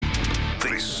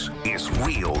is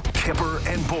Real Kipper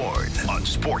and Bourne on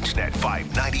Sportsnet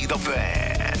 590 The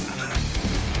Fan.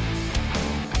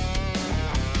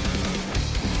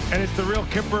 And it's the Real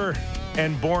Kipper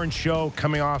and Bourne show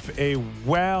coming off a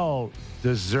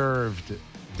well-deserved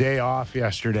day off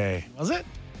yesterday. Was it?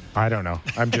 I don't know.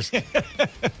 I'm just...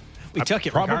 We took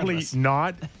it Probably regardless.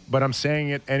 not, but I'm saying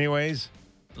it anyways.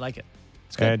 Like it.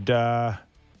 It's good. And I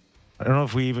don't know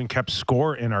if we even kept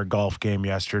score in our golf game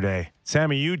yesterday.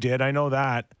 Sammy, you did. I know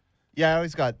that. Yeah,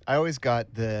 I always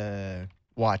got the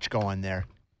watch going there.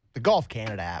 The Golf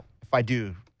Canada app, if I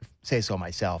do say so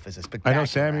myself, is a I spectacular know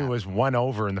Sammy app. was 1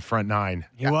 over in the front 9.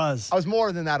 He was. I was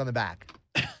more than that on the back.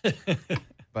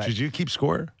 But Did you keep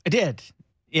score? I did.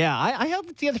 Yeah, I held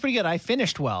it together pretty good. I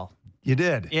finished well. You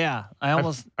did. Yeah,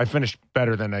 I finished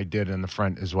better than I did in the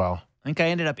front as well. I think I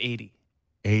ended up 80.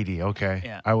 80, okay.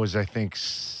 Yeah. I was, I think,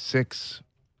 6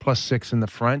 plus 6 in the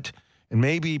front and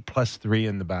maybe plus 3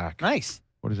 in the back. Nice.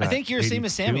 What is that? I think you're the same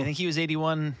as 82? Sammy. I think he was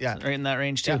 81, Yeah. right in that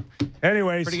range, too.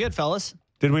 Anyways, Pretty good, fellas.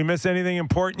 did we miss anything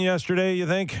important yesterday, you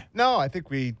think? no, I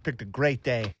think we picked a great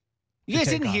day. You guys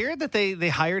take didn't off. hear that they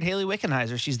hired Haley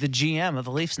Wickenheiser? She's the GM of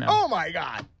the Leafs now. Oh, my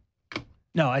God.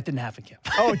 No, it didn't happen, Kip.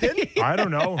 Oh, it didn't? I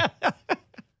don't know.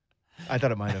 I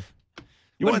thought it might have.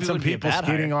 You want some people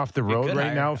skating off the road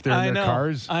right now if they're in their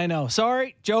cars? I know.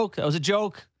 Sorry. Joke. That was a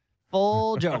joke.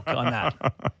 Full joke on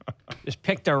that. Just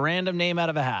picked a random name out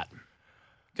of a hat.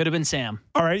 Could have been Sam.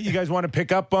 All right, you guys want to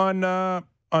pick up on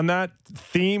that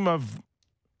theme of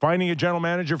finding a general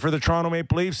manager for the Toronto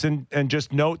Maple Leafs and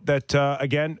just note that,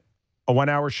 again, a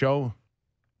 1-hour show.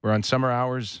 We're on summer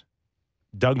hours.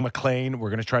 Doug McLean, we're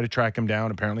going to try to track him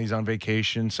down. Apparently he's on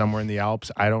vacation somewhere in the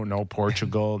Alps. I don't know.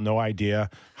 Portugal, no idea.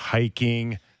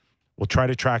 Hiking. We'll try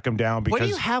to track him down because... What do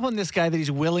you have on this guy that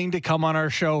he's willing to come on our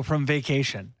show from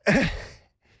vacation? The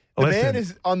Listen, man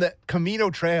is on the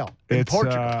Camino Trail in it's,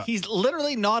 Portugal. He's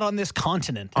literally not on this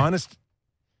continent. honest,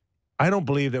 I don't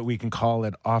believe that we can call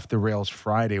it Off the Rails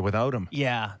Friday without him.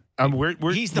 Yeah.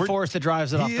 He's the force that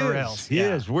drives it off the rails. He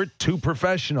is. We're too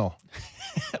professional.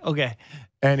 Okay.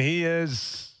 And he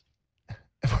is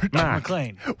Mac.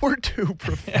 McLean. We're too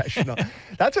professional.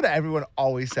 That's what everyone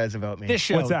always says about me. This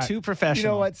show, What's that? too You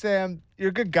professional. know what, Sam? You're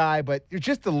a good guy, but you're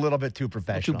just a little bit too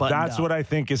professional. buttoned That's up. what I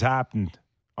think has happened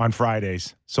on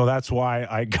Fridays. So that's why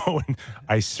I go and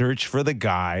I search for the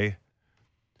guy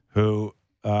who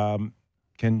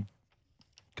can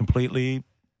completely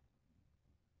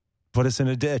put us in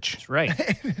a ditch. That's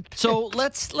right. So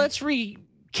let's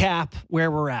recap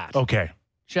where we're at, Okay,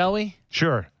 shall we?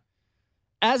 sure.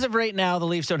 As of right now, the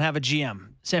Leafs don't have a GM.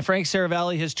 Frank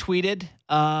Saravalli has tweeted.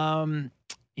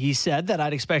 He said that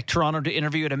I'd expect Toronto to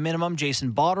interview at a minimum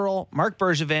Jason Botterill, Mark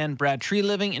Bergevin, Brad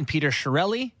Treliving, and Peter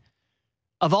Chiarelli.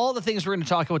 Of all the things we're going to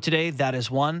talk about today, that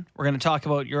is one. We're going to talk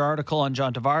about your article on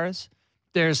John Tavares.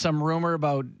 There's some rumor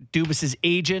about Dubas's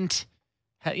agent,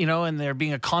 and there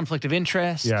being a conflict of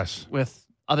interest Yes. with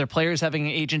other players having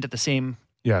an agent at the same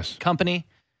Yes. company,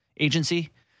 agency.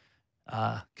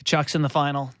 Kachuk's in the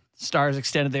final. Stars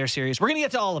extended their series. We're going to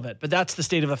get to all of it, but that's the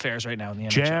state of affairs right now in the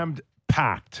NHL. Jammed,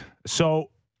 packed. So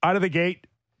out of the gate,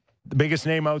 the biggest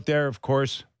name out there, of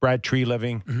course, Brad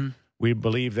Treliving. Mm-hmm. We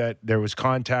believe that there was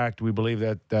contact. We believe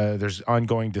that there's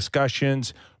ongoing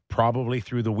discussions, probably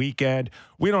through the weekend.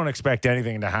 We don't expect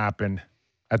anything to happen,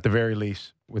 at the very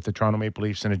least, with the Toronto Maple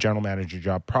Leafs and a general manager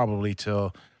job, probably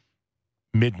till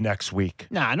mid next week.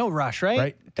 Nah, no rush, right?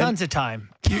 Right. Tons of time.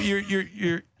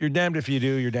 You're damned if you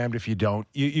do. You're damned if you don't.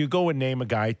 You go and name a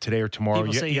guy today or tomorrow.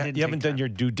 People say you didn't you haven't take done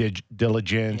time. your due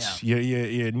diligence.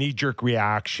 You knee jerk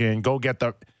reaction. Go get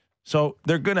the. So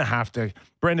they're gonna have to.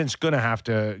 Brendan's gonna have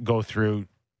to go through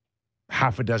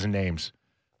half a dozen names.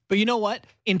 But you know what?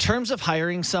 In terms of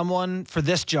hiring someone for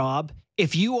this job,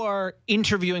 if you are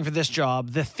interviewing for this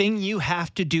job, the thing you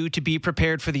have to do to be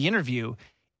prepared for the interview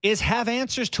is have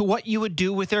answers to what you would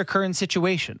do with their current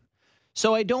situation.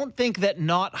 So I don't think that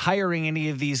not hiring any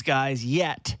of these guys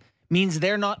yet means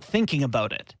they're not thinking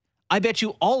about it. I bet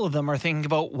you all of them are thinking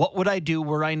about what would I do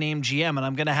were I named GM, and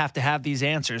I'm going to have these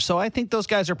answers. So I think those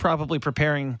guys are probably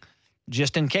preparing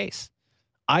just in case.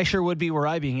 I sure would be were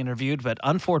I being interviewed, but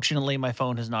unfortunately my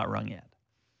phone has not rung yet.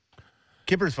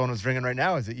 Kipper's phone was ringing right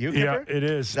now. Is it you, Kipper? Yeah, it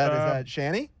is. Is that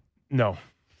Shanny? No.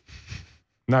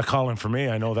 Not calling for me.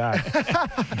 I know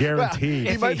that. Guaranteed.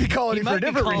 He might be calling you for a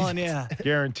different reason. Yeah.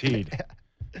 Guaranteed.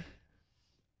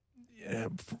 Yeah,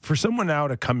 for someone now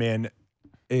to come in,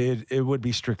 it would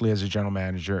be strictly as a general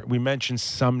manager. We mentioned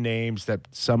some names that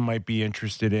some might be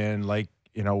interested in, like,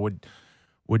 would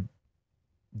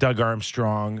Doug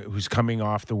Armstrong, who's coming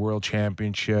off the World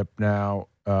Championship now,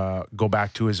 go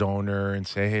back to his owner and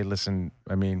say, hey, listen,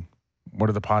 I mean, what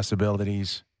are the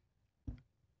possibilities?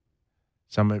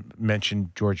 Some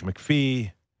mentioned George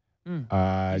McPhee.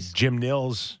 Jim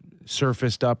Nils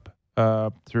surfaced up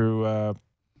through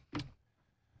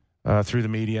the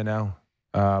media now.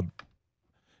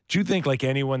 Do you think like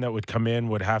anyone that would come in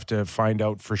would have to find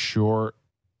out for sure,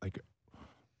 like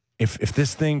if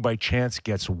this thing by chance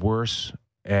gets worse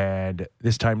and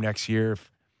this time next year,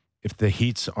 if the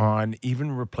heat's on,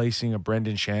 even replacing a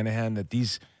Brendan Shanahan, that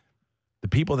the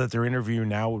people that they're interviewing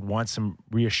now would want some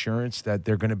reassurance that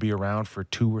they're going to be around for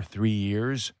 2 or 3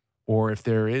 years, or if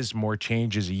there is more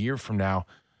changes a year from now,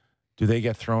 do they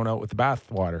get thrown out with the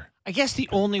bathwater? I guess the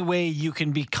only way you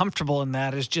can be comfortable in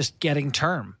that is just getting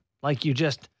term. Like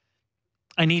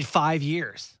I need 5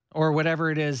 years or whatever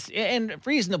it is. And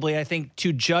reasonably, I think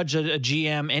to judge a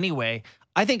GM anyway,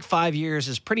 I think 5 years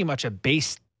is pretty much a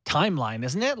base timeline,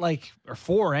 isn't it? Like, or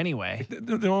 4 anyway.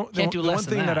 The less one than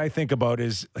thing that I think about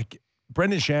is like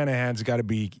Brendan Shanahan's got to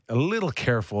be a little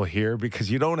careful here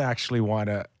because you don't actually want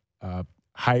to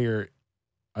hire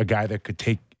a guy that could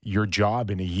take your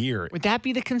job in a year. Would that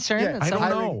be the concern? Yeah, that I don't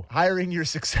someone- know. Hiring your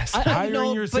successor.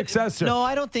 Hiring your but- successor. No,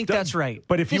 I don't think that's right.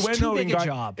 But if you It's went too out and big a got,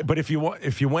 job. but if you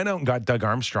went out and got Doug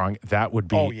Armstrong, that would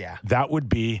be that would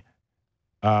be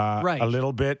Right. a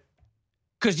little bit.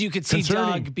 Because you could see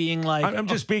concerning. Doug being like, I'm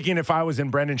just speaking if I was in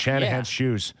Brendan Shanahan's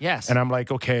shoes. Yes. And I'm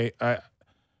like, okay,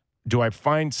 do I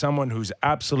find someone who's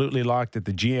absolutely locked at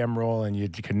the GM role and you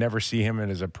can never see him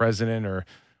as a president or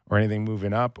anything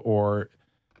moving up, or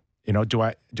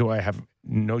do I have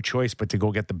no choice but to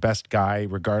go get the best guy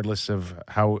regardless of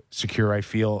how secure I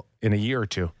feel in a year or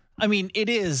two? I mean, it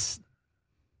is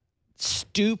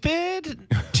stupid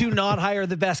to not hire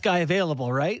the best guy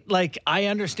available, right? Like, I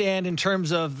understand in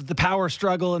terms of the power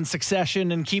struggle and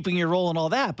succession and keeping your role and all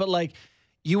that, but like,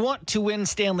 you want to win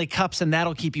Stanley Cups and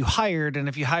that'll keep you hired. And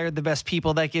if you hired the best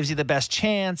people, that gives you the best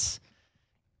chance.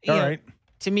 All You know, right.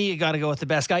 To me, you got to go with the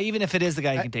best guy, even if it is the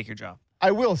guy who can take your job.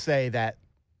 I will say that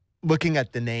looking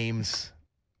at the names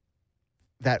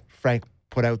that Frank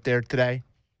put out there today,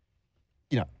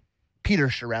 Peter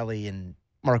Chiarelli and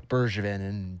Mark Bergevin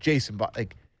and Jason,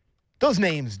 like those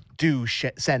names do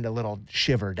send a little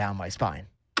shiver down my spine.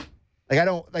 Like I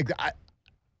don't like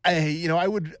I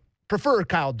would prefer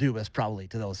Kyle Dubas probably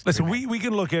to those. Listen, we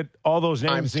can look at all those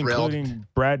names, thrilled. including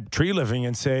Brad Treliving,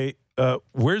 and say,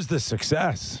 where's the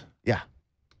success? Yeah.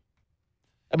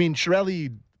 I mean,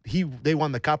 Chiarelli, they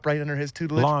won the cup right under his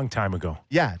tutelage. Long time ago.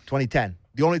 Yeah, 2010.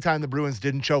 The only time the Bruins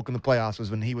didn't choke in the playoffs was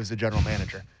when he was the general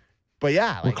manager. But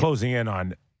yeah, We're closing in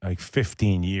on like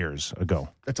 15 years ago.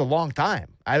 that's a long time.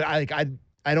 I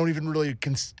don't even really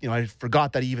I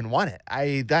forgot that he even won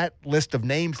it. That list of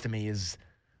names to me is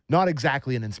not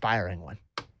exactly an inspiring one.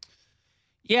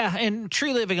 Yeah, and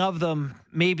Tree Living of them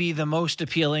may be the most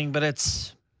appealing, but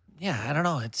I don't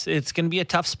know. It's going to be a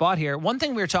tough spot here. One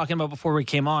thing we were talking about before we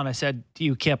came on, I said to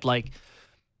you, Kip, like,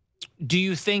 do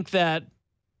you think that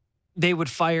they would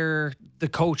fire the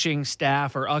coaching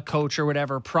staff or a coach or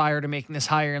whatever prior to making this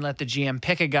hire and let the GM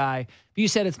pick a guy? You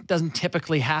said it doesn't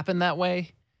typically happen that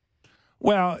way.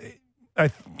 Well,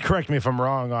 correct me if I'm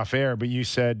wrong off air, but you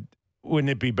said, wouldn't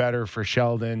it be better for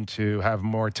Sheldon to have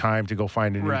more time to go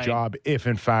find a new job if,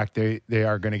 in fact, they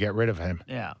are going to get rid of him?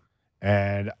 Yeah.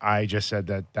 And I just said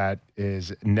that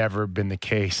has never been the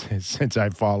case since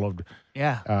I've followed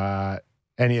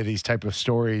any of these type of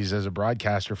stories as a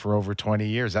broadcaster for over 20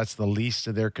 years. That's the least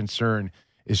of their concern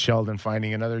is Sheldon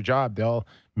finding another job. They'll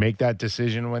make that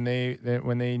decision when they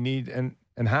need and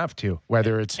have to,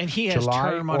 whether it's and he has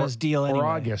July term on his deal anyway. or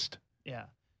August. Yeah.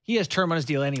 He has term on his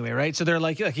deal anyway, right? So they're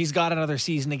like, look, he's got another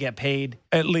season to get paid.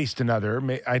 At least another.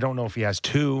 I don't know if he has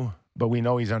 2, but we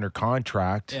know he's under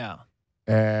contract. Yeah.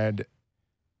 And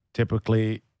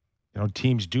typically,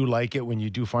 teams do like it when you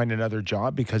do find another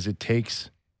job because it takes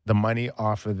the money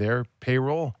off of their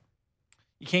payroll.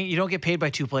 You don't get paid by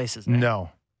 2 places. Nick.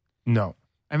 No.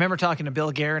 I remember talking to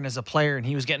Bill Guerin as a player, and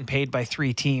he was getting paid by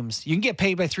 3 teams. You can get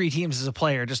paid by 3 teams as a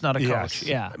player, just not a coach. Yes.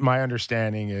 Yeah. My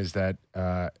understanding is that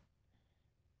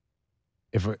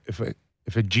if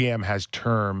a GM has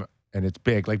term and it's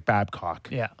big, like Babcock.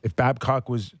 Yeah. If Babcock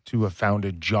was to have found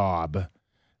a job,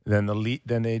 then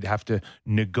then they'd have to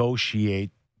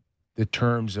negotiate the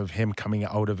terms of him coming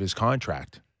out of his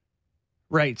contract.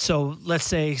 Right. So let's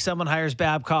say someone hires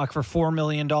Babcock for $4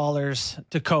 million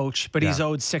to coach, but he's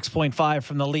owed 6.5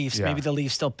 from the Leafs. Yeah. Maybe the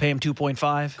Leafs still pay him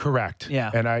 2.5. Correct. Yeah.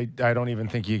 And I don't even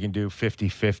think you can do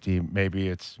 50-50. Maybe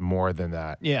it's more than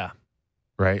that. Yeah.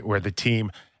 Right? Where the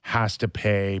team has to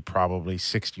pay probably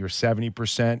 60 or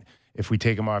 70%. If we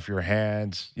take him off your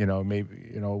hands,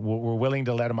 maybe, we're willing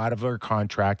to let him out of our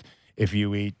contract if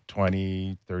you eat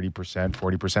 20, 30%,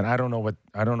 40%. I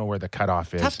don't know where the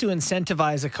cutoff is. Tough to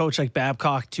incentivize a coach like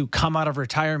Babcock to come out of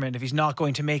retirement if he's not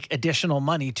going to make additional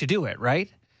money to do it,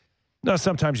 right? No,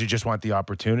 sometimes you just want the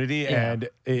opportunity, and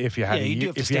if you had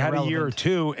a year or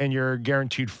two and you're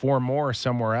guaranteed 4 more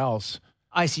somewhere else,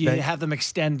 I see. You have them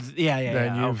extend.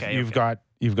 Then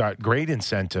you've got great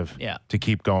incentive to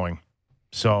keep going.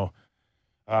 So,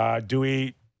 do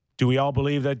we all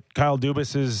believe that Kyle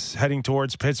Dubas is heading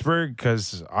towards Pittsburgh?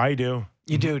 Because I do.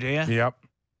 You do you? Yep.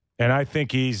 And I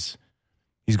think he's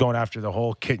going after the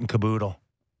whole kit and caboodle.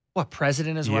 What,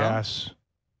 president as well? Yes.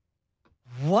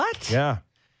 What? Yeah.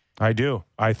 I do.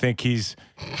 I think he's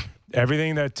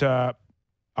everything that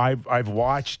I've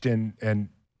watched and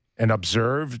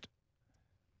observed.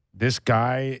 This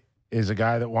guy is a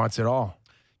guy that wants it all.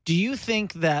 Do you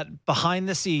think that behind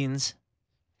the scenes,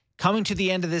 coming to the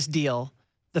end of this deal,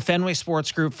 the Fenway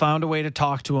Sports Group found a way to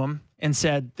talk to him and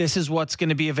said, "This is what's going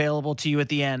to be available to you at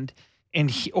the end,"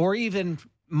 or even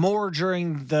more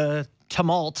during the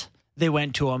tumult, they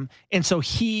went to him, and so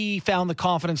he found the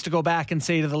confidence to go back and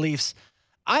say to the Leafs,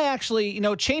 I actually,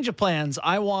 change of plans.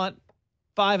 I want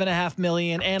 $5.5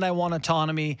 million and I want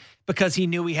autonomy, because he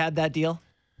knew he had that deal.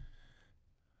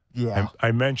 Yeah.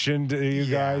 I mentioned to you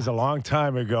guys a long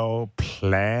time ago,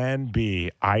 Plan B.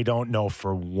 I don't know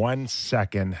for 1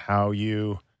 second how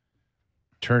you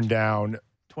turn down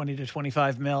 20 to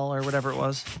 25 mil or whatever it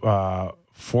was.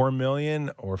 $4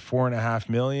 million or $4.5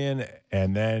 million,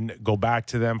 and then go back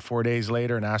to them 4 days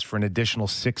later and ask for an additional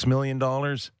 $6 million.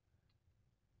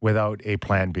 Without a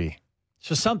plan B.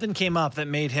 So something came up that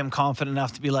made him confident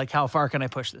enough to be like, how far can I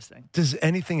push this thing? Does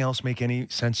anything else make any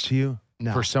sense to you?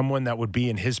 No. For someone that would be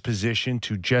in his position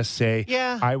to just say,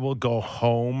 yeah, I will go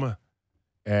home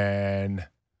and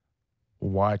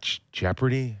watch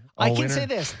Jeopardy all I can winter? say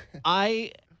this.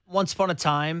 I, once upon a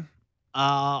time,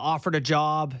 offered a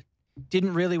job,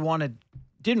 didn't really want it,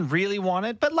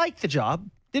 but liked the job.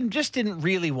 Didn't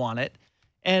really want it.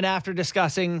 And after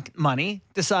discussing money,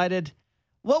 decided,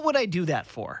 what would I do that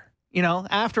for?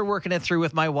 After working it through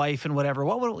with my wife and whatever,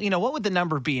 what would the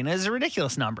number be? And it's a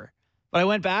ridiculous number. But I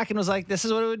went back and was like, this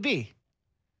is what it would be.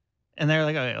 And they're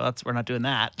like, okay, well, we're not doing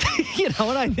that. And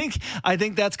I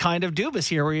think that's kind of Dubas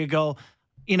here, where you go,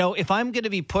 if I'm going to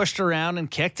be pushed around and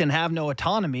kicked and have no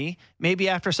autonomy, maybe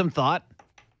after some thought,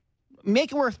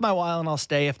 make it worth my while and I'll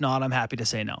stay. If not, I'm happy to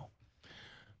say no.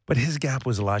 But his gap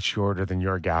was a lot shorter than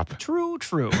your gap. True.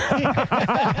 That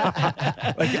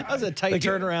was a tight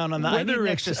turnaround on that. I need an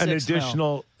extra an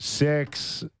additional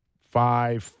 6,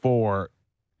 5, 4.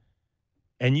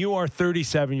 And you are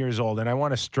 37 years old, and I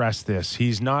want to stress this.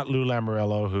 He's not Lou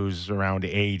Lamoriello, who's around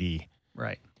 80.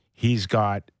 Right. He's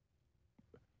got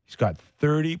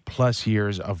 30 plus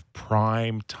years of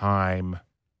prime time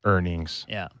earnings.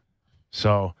 Yeah.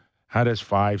 So how does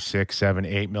 $5, $6,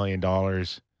 $7, $8 million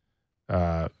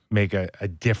make a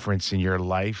difference in your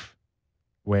life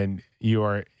when you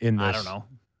are in this? I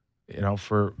don't know.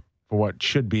 For what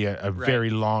should be a very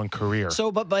long career.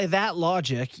 So, but by that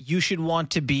logic, you should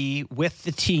want to be with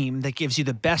the team that gives you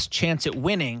the best chance at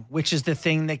winning, which is the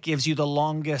thing that gives you the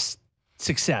longest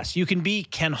success. You can be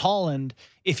Ken Holland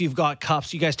if you've got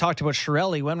cups. You guys talked about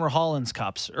Chiarelli. When were Holland's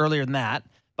cups? Earlier than that,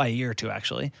 by a year or two,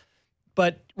 actually.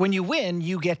 But when you win,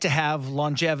 you get to have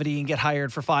longevity and get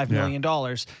hired for $5 million.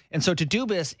 And so to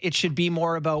Dubas, it should be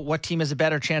more about what team has a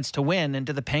better chance to win. And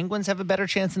do the Penguins have a better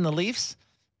chance than the Leafs?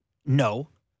 No,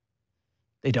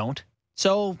 they don't.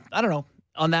 So I don't know.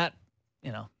 On that,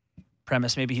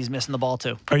 premise, maybe he's missing the ball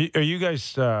too. Are you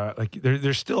guys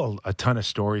there's still a ton of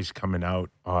stories coming out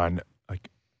on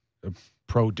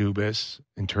pro Dubas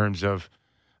in terms of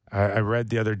I read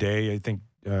the other day, I think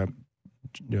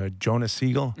Jonas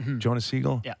Siegel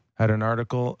had an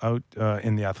article out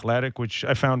in The Athletic, which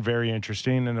I found very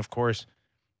interesting. And of course,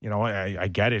 I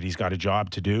get it. He's got a job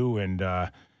to do, and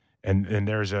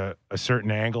there's a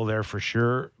certain angle there for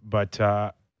sure. But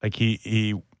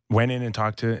he went in and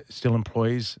talked to still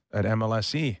employees at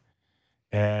MLSE,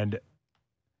 and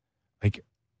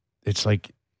it's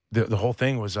like the whole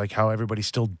thing was like how everybody's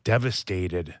still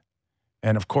devastated.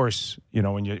 And of course,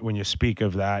 when you speak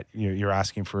of that, you're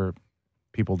asking for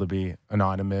people to be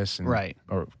anonymous, and right,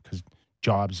 or because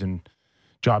jobs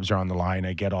are on the line.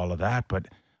 I get all of that, but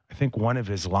I think one of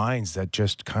his lines that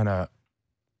just kind of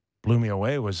blew me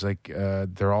away was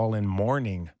they're all in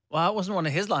mourning. Well, that wasn't one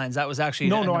of his lines. That was actually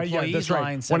that's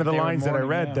right. One of the lines that I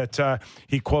read that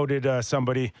he quoted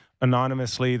somebody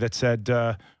anonymously that said,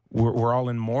 "We're all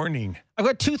in mourning." I've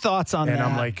got two thoughts on that, and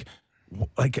I'm like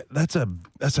that's a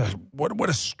what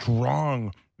a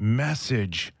strong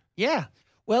message. Yeah.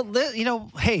 Well,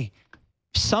 hey,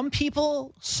 some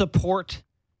people support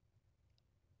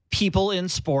people in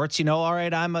sports, all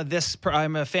right, I'm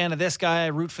a fan of this guy, I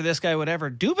root for this guy, whatever.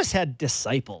 Dubas had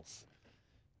disciples.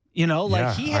 He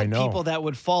had people that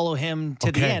would follow him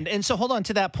to the end. And so hold on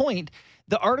to that point.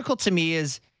 The article to me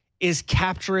is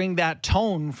capturing that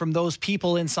tone from those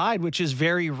people inside, which is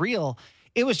very real.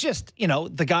 It was just,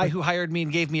 the guy who hired me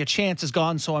and gave me a chance is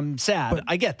gone, so I'm sad.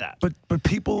 I get that. But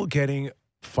people getting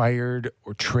fired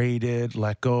or traded,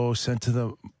 let go, sent to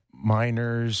the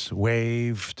minors,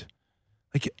 waived,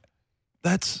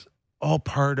 that's all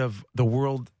part of the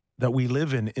world that we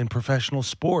live in professional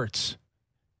sports.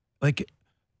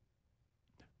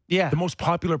 Yeah. The most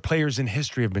popular players in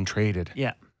history have been traded.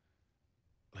 Yeah.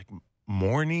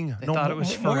 Mourning. They thought it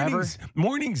was forever.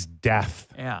 Mourning's death.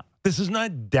 Yeah. This is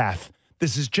not death.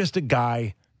 This is just a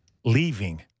guy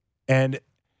leaving. And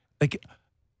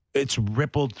it's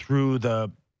rippled through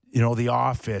the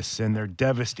office, and they're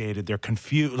devastated. They're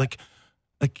confused.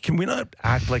 Can we not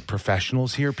act like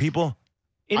professionals here, people?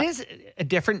 It is a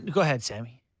different. Go ahead,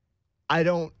 Sammy. I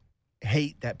don't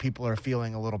hate that people are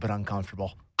feeling a little bit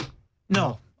uncomfortable.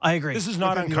 No, I agree. This is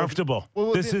not uncomfortable.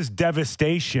 Well, this is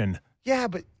devastation. Yeah,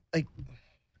 but I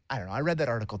don't know. I read that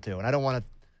article too, and I don't want to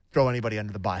throw anybody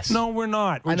under the bus. No, we're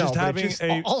not. We're just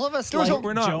having all of us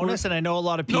we're not. Jonas, and I know a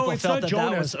lot of people felt that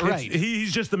Jonas. That was right.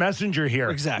 He's just the messenger here.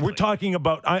 Exactly. We're talking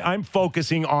about. I'm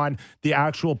focusing on the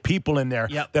actual people in there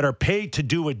that are paid to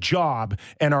do a job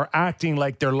and are acting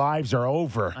like their lives are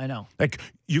over. I know.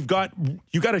 You got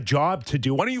a job to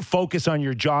do. Why don't you focus on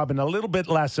your job and a little bit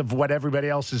less of what everybody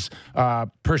else's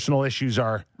personal issues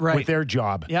are with their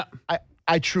job? Yeah.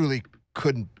 I truly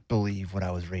couldn't believe what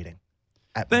I was reading.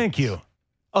 Thank you.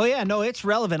 Oh, yeah. No, it's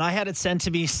relevant. I had it sent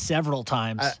to me several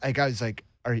times. I was like,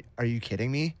 are you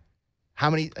kidding me? How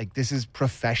many, this is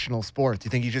professional sports. Do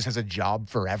you think he just has a job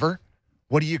forever?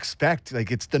 What do you expect?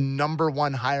 It's the number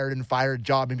one hired and fired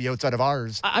job maybe outside of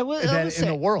ours I would say, in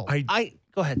the world.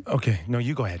 Go ahead. Okay. No,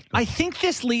 you go ahead. I think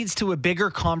this leads to a bigger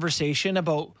conversation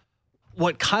about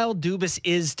what Kyle Dubas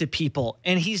is to people.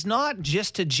 And he's not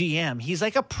just a GM. He's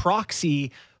like a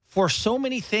proxy for so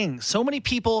many things. So many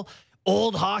people,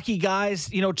 old hockey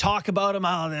guys, talk about him.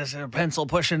 Oh, this pencil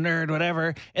pushing nerd,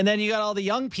 whatever. And then you got all the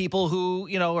young people who,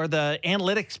 are the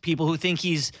analytics people who think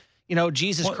he's,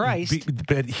 Jesus Christ.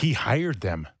 But he hired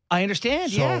them. I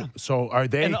understand, So are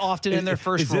they? And often in their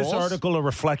first roles. Is this roles? article a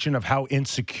reflection of how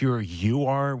insecure you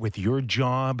are with your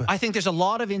job? I think there's a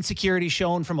lot of insecurity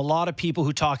shown from a lot of people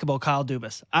who talk about Kyle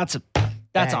Dubas. That's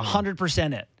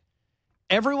 100% it.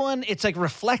 Everyone, it's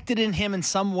reflected in him in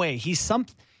some way.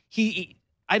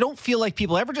 I don't feel like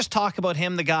people ever just talk about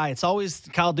him, the guy. It's always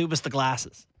Kyle Dubas, the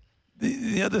glasses.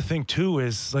 The other thing, too,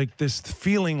 is this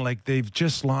feeling like they've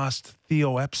just lost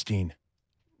Theo Epstein.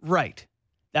 Right.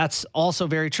 That's also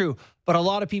very true. But a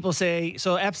lot of people say,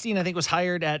 so Epstein, I think, was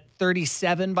hired at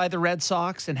 37 by the Red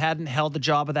Sox and hadn't held the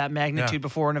job of that magnitude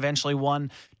before and eventually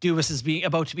won. Dubas is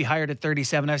about to be hired at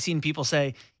 37. I've seen people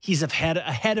say he's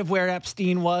ahead of where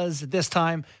Epstein was at this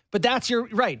time. But you're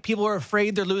right. People are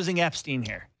afraid they're losing Epstein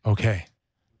here. Okay.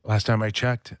 Last time I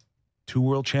checked, 2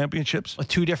 world championships. With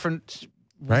 2 different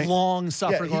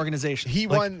long-suffering organizations. He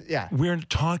won, We're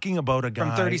talking about a guy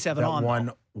from 37 that on,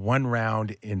 won 1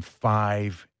 round in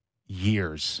 5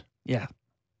 years. Yeah.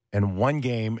 And 1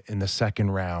 game in the second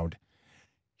round.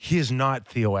 He is not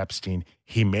Theo Epstein.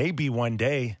 He may be one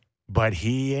day, but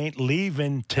he ain't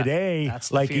leaving today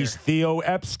he's Theo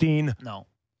Epstein. No,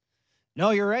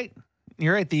 you're right.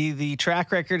 You're right. The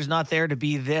track record is not there to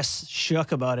be this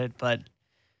shook about it, but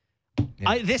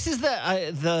this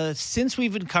is since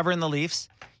we've been covering the Leafs,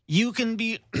 you can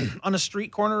be on a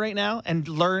street corner right now and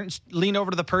lean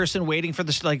over to the person waiting for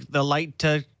the light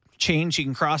to change. You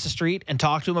can cross the street and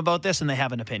talk to them about this, and they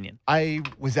have an opinion. I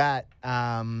was at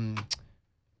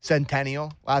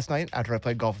Centennial last night after I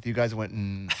played golf with you guys. I went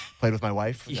and played with my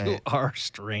wife. You are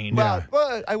strange. Well,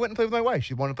 I went and played with my wife.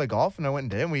 She wanted to play golf, and I went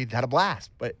and did, and we had a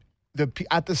blast. But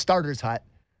at the starter's hut,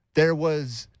 there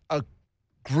was a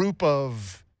group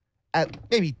of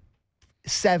maybe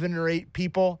 7 or 8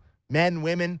 people, men,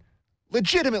 women,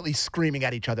 legitimately screaming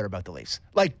at each other about the Leafs.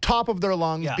 Top of their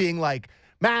lungs, being like,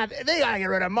 man, they got to get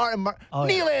rid of Martin.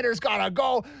 Nylander's got to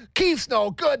go. Keefe's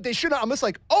no good. They should not. I'm just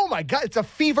like, oh, my God, it's a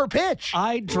fever pitch.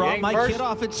 I dropped my kid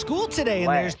off at school today,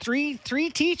 and there's three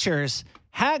teachers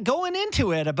going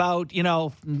into it about,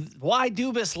 why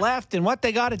Dubas left and what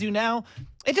they got to do now.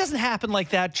 It doesn't happen like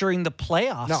that during the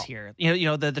playoffs here.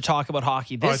 The talk about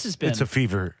hockey. It's a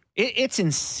fever. It's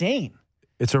insane.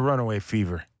 It's a runaway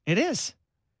fever. It is.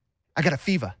 I got a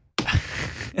fever.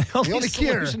 The only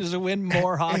solution is to win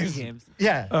more hockey games.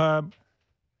 Yeah. I'm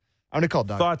going to call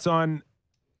Doug. Thoughts on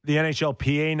the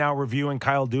NHLPA now reviewing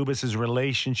Kyle Dubas'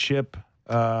 relationship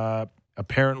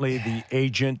apparently the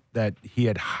agent that he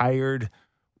had hired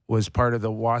was part of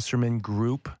the Wasserman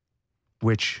Group,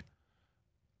 which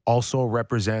also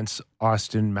represents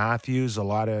Austin Matthews. A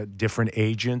lot of different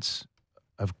agents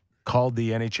have called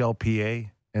the NHLPA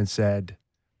and said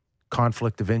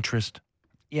conflict of interest.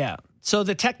 Yeah. So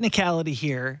the technicality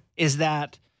here is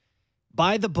that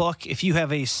by the book, if you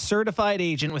have a certified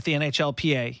agent with the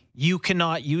NHLPA, you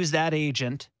cannot use that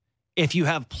agent if you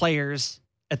have players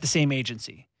at the same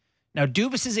agency. Now,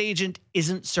 Dubas's agent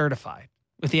isn't certified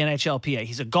with the NHLPA.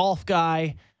 He's a golf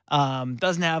guy,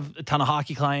 doesn't have a ton of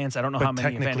hockey clients. I don't know how many.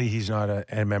 Technically, he's not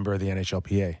a member of the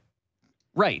NHLPA.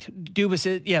 Right. Dubas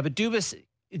is, yeah, but Dubas,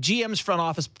 GM's front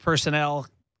office personnel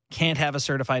can't have a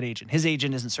certified agent. His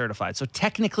agent isn't certified. So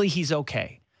technically, he's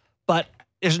okay. But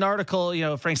there's an article,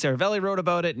 Frank Saravelli wrote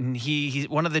about it, and he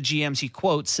one of the GMs he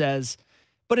quotes says,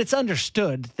 but it's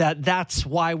understood that that's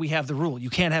why we have the rule. You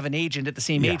can't have an agent at the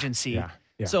same agency. Yeah.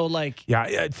 So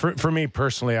for me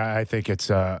personally, I think it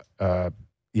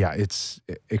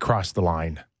crossed the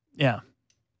line. Yeah.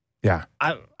 Yeah.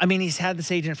 I mean, he's had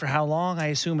this agent for how long? I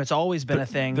assume it's always been a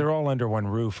thing. They're all under one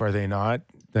roof, are they not?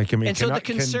 Like, I mean, and so the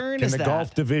concern can is the that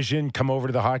golf division come over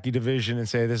to the hockey division and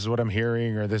say, this is what I'm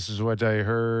hearing, or this is what I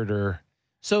heard, or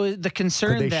so the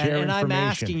concern then, and I'm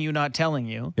asking you, not telling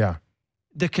you. Yeah.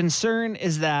 The concern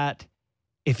is that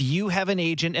if you have an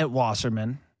agent at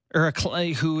Wasserman or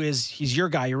he's your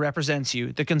guy who represents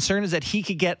you, the concern is that he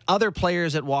could get other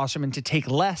players at Wasserman to take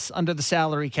less under the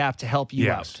salary cap to help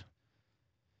you out.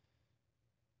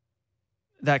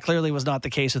 That clearly was not the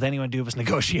case with anyone Dubas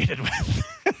negotiated with.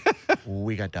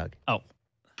 We got Doug. Oh.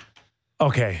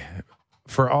 Okay.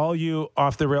 For all you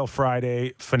Off the Rail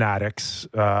Friday fanatics,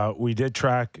 we did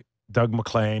track Doug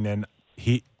MacLean, and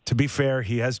to be fair,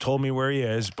 he has told me where he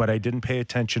is, but I didn't pay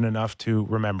attention enough to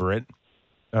remember it.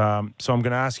 So I'm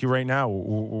going to ask you right now,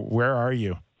 where are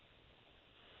you?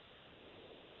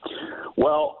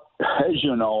 Well, as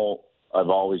you know, I've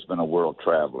always been a world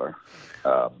traveler.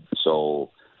 I'm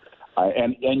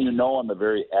a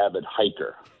very avid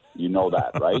hiker. You know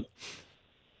that, right?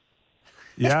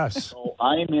 Yes. So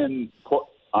I'm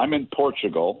in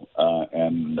Portugal,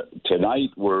 and tonight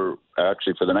for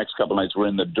the next couple of nights, we're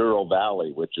in the Douro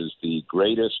Valley, which is the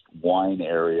greatest wine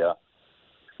area,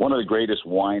 one of the greatest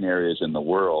wine areas in the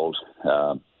world,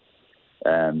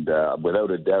 and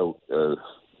without a doubt,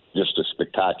 just a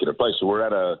spectacular place. So we're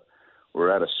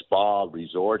at a spa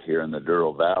resort here in the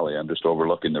Douro Valley. I'm just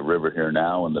overlooking the river here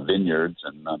now and the vineyards,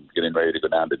 and I'm getting ready to go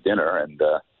down to dinner. And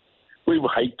we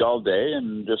hiked all day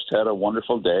and just had a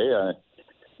wonderful day.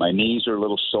 My knees are a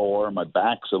little sore. My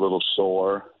back's a little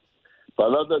sore.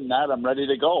 But other than that, I'm ready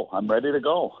to go.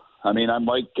 I mean, I'm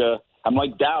like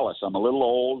Dallas. I'm a little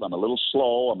old. I'm a little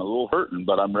slow. I'm a little hurting,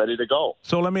 but I'm ready to go.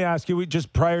 So let me ask you,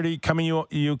 just prior to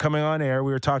you coming on air,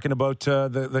 we were talking about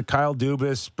the Kyle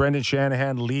Dubas, Brendan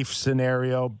Shanahan Leaf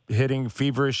scenario hitting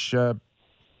feverish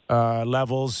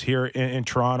levels here in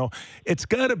Toronto. It's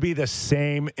got to be the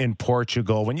same in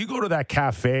Portugal. When you go to that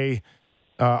cafe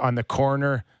on the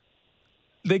corner,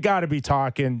 they got to be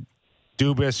talking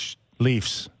Dubas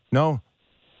Leafs. No?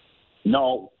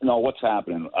 No. What's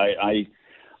happening? I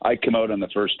come out on the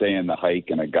first day in the hike,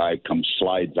 and a guy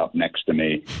slides up next to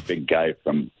me, big guy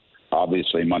from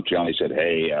obviously Montreal. He said,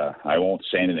 "Hey, I won't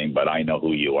say anything, but I know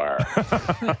who you are."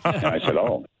 And I said,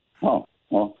 "Oh,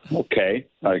 well, okay.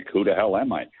 Like, who the hell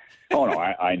am I?" "Oh no,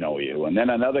 I know you." And then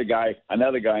another guy,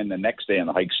 in the next day in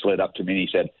the hike slid up to me and he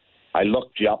said, "I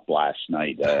looked you up last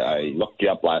night. I looked you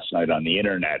up last night on the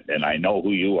internet, and I know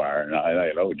who you are." And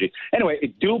I know. Anyway,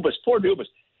 poor Dubas.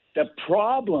 The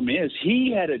problem is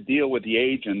he had to deal with the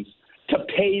agents to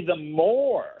pay them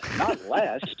more, not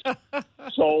less.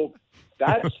 So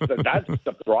that's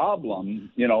the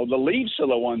problem. The Leafs are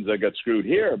the ones that got screwed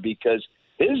here because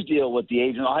his deal with the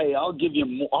agent, I'll give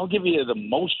you the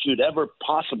most you'd ever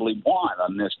possibly want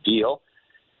on this deal,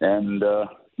 and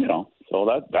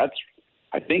so that's.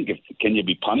 I think can you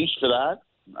be punished for that?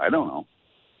 I don't know.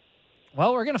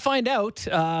 Well, we're going to find out.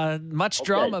 Much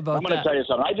drama about that. I'm going to tell you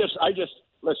something.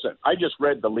 Listen, I just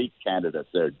read the Leaf candidates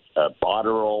there,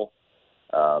 Botterill,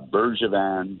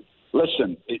 Bergevin.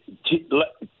 Listen,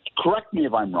 correct me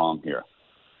if I'm wrong here.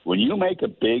 When you make a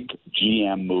big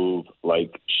GM move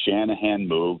like Shanahan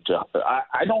moved,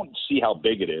 I don't see how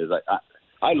big it is.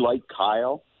 I like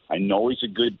Kyle. I know he's a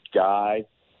good guy.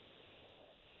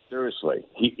 Seriously,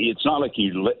 it's not like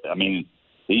he's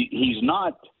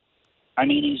not.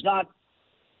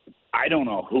 I don't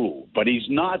know who, but he's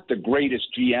not the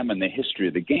greatest GM in the history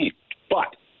of the game.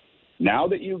 But now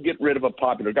that you get rid of a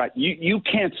popular guy, you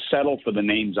can't settle for the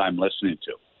names I'm listening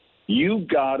to. You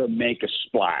got to make a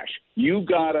splash. You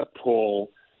got to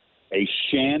pull a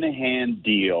Shanahan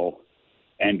deal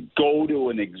and go to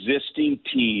an existing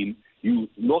team, you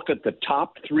look at the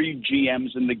top 3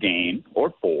 GMs in the game,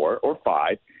 or 4 or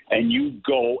 5, and you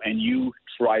go and you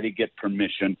try to get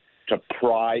permission to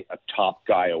pry a top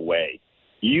guy away.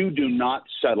 You do not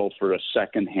settle for a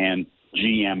second-hand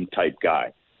GM type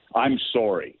guy. I'm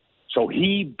sorry. So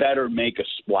he better make a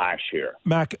splash here.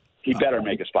 Mac, he better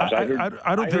make a splash. I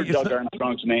heard Doug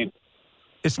Armstrong's name.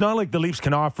 It's not like the Leafs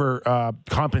can offer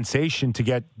compensation to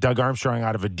get Doug Armstrong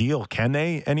out of a deal, can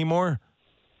they anymore?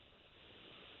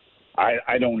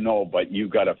 I don't know, but you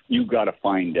gotta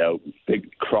find out.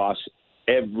 Cross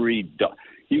every dot.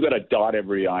 You got to dot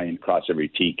every I and cross every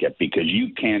T, Kip, because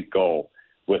you can't go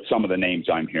with some of the names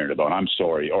I'm hearing about. I'm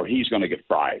sorry, or he's going to get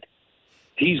fried.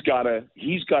 He's got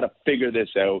to figure this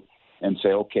out and say,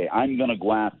 okay, I'm going to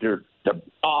go after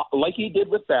like he did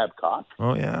with Babcock.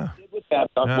 Oh yeah, yeah,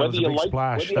 whether you like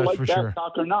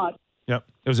Babcock or not. Yep,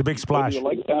 it was a big splash. Whether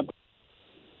you like that.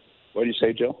 What do you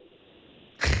say, Jill?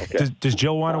 Okay. Does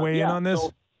Jill want to weigh in on this?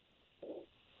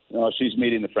 No, she's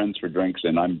meeting the friends for drinks,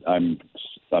 and I'm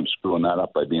screwing that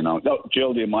up by being on. No,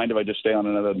 Jill, do you mind if I just stay on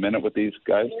another minute with these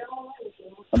guys?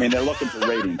 I mean, they're looking for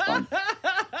ratings.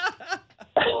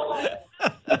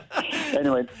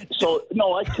 Anyway, so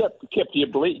no, Kip, do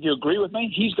you agree with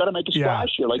me? He's got to make a splash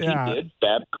here, like he did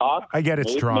Babcock. I get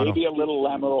it's Toronto. Maybe a little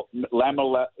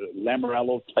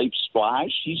Lamoriello type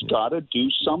splash. He's got to do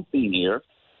something here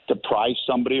to pry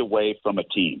somebody away from a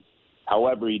team.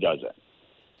 However, he does it.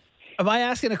 Am I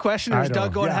asking a question, or is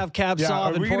Doug going to have Cab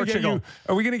Sauv in Portugal?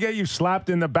 Are we going to get you slapped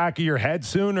in the back of your head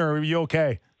soon, or are you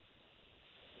okay?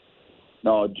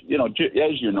 No, as you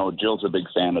know, Jill's a big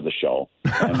fan of the show,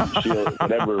 and she'll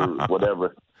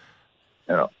whatever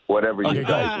you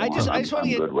guys want. I just want to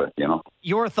get good with,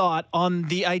 your thought on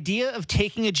the idea of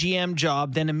taking a GM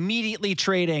job, then immediately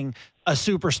trading a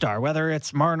superstar, whether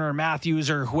it's Marner or Matthews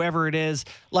or whoever it is.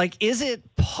 Like, is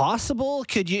it possible?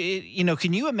 Could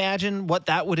can you imagine what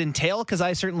that would entail? Because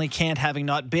I certainly can't, having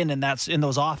not been in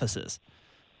those offices.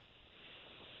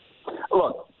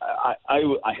 Look, I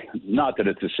not that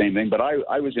it's the same thing, but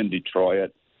I was in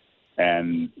Detroit,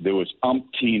 and there was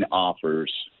umpteen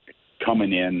offers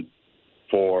coming in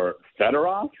for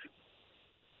Fedorov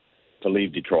to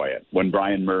leave Detroit. When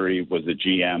Brian Murray was the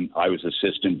GM, I was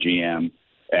assistant GM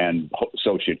and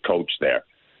associate coach there.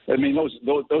 I mean,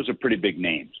 those are pretty big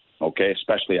names, okay?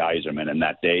 Especially Yzerman in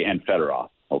that day and Fedorov,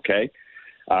 okay?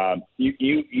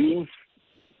 You've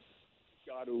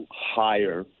got to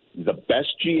hire the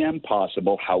best GM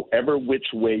possible, however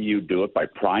which way you do it, by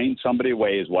prying somebody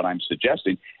away is what I'm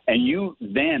suggesting, and you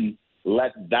then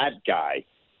let that guy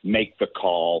make the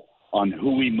call on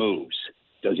who he moves.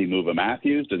 Does he move a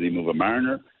Matthews? Does he move a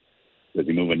Marner? Does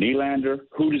he move a Nylander?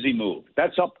 Who does he move?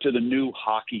 That's up to the new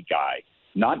hockey guy,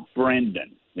 not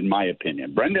Brendan, in my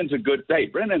opinion. Brendan's a good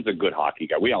hockey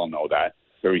guy. We all know that.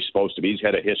 Where he's supposed to be. He's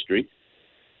had a history.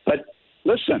 But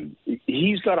listen,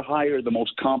 he's got to hire the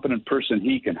most competent person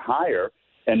he can hire,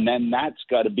 and then that's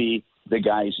got to be the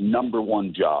guy's number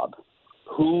one job.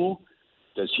 Who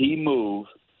does he move?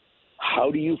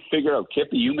 How do you figure out?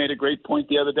 Kippy, you made a great point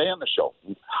the other day on the show.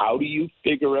 How do you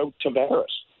figure out Tavares?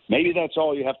 Maybe that's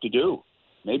all you have to do.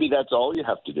 Maybe that's all you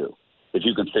have to do, if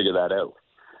you can figure that out.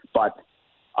 But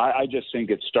I just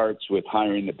think it starts with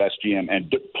hiring the best GM.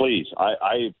 And please,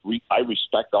 I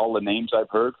respect all the names I've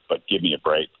heard, but give me a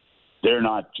break. They're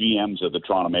not GMs of the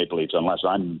Toronto Maple Leafs unless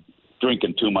I'm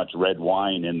drinking too much red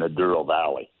wine in the Douro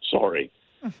Valley. Sorry.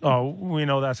 Oh, we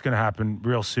know that's going to happen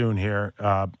real soon here.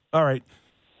 All right.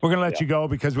 We're going to let you go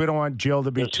because we don't want Jill to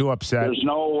be too upset. There's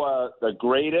no the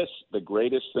greatest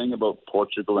thing about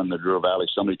Portugal and the Douro Valley,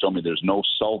 somebody told me there's no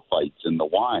sulfites in the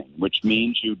wine, which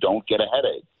means you don't get a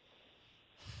headache.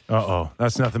 Uh-oh.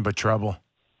 That's nothing but trouble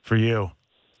for you.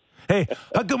 Hey,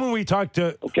 how come when we talk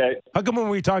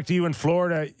to you in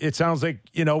Florida, it sounds like,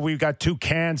 we've got two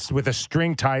cans with a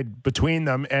string tied between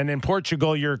them, and in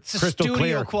Portugal you're crystal clear.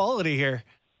 Studio quality here.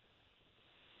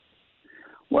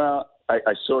 Well,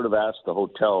 I sort of asked the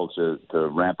hotel to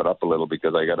ramp it up a little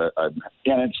because I got and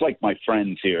it's like my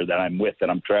friends here that I'm with, that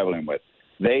I'm traveling with.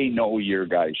 They know your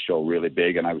guys' show really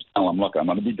big, and I was telling them, look, I'm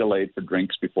going to be delayed for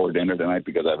drinks before dinner tonight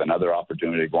because I have another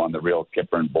opportunity to go on the Real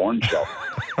Kipper and Bourne show.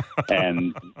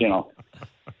 And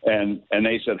and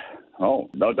they said, oh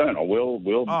no,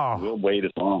 we'll wait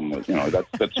as long as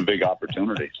that's a big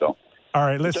opportunity. So all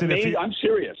right, listen, I'm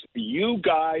serious. You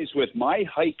guys with my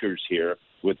hikers here,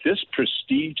 with this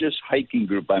prestigious hiking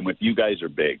group I'm with, you guys are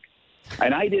big.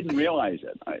 And I didn't realize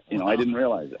it. I didn't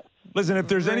realize it. Listen, if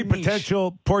there's any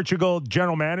potential Portugal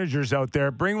general managers out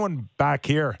there, bring one back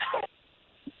here.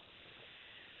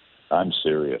 I'm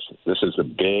serious. This is a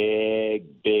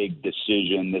big, big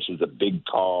decision. This is a big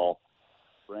call.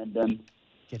 Brendan.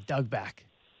 Get Doug back.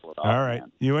 All right.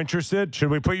 You interested? Should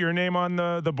we put your name on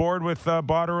the board with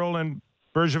Botterill and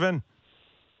Bergevin?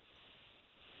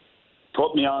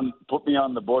 Put me on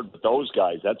the board with those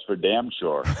guys. That's for damn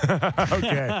sure.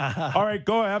 Okay. All right.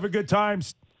 Go have a good time.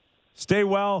 Stay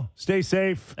well. Stay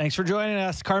safe. Thanks for joining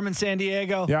us, Carmen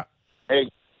Sandiego. Yeah. Hey,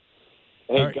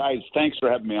 right. guys, thanks for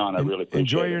having me on. I really appreciate it.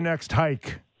 Enjoy your next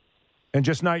hike. And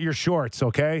just not your shorts,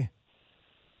 okay?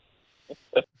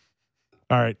 All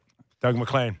right. Doug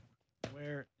MacLean.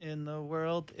 Where in the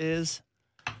world is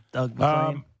Doug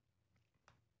MacLean?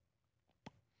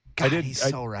 God, he's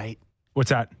so right.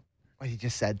 What's that? What he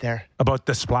just said there. About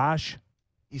the splash?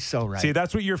 He's so right. See,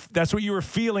 that's what you were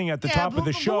feeling at the top of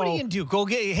the show. What are you gonna do? Go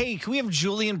get? Hey, can we have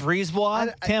Julian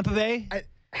Brisebois, Tampa Bay?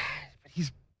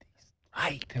 He's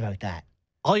right about that.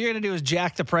 All you're gonna do is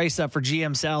jack the price up for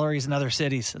GM salaries in other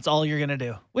cities. That's all you're gonna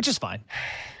do, which is fine.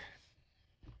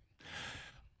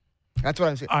 That's what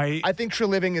I'm saying. I think True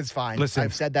Living is fine. Listen,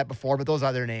 I've said that before, but those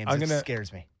other names, it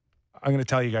scares me. I'm going to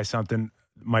tell you guys something.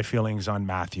 My feelings on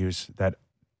Matthews, that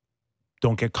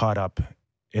don't get caught up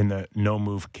in the no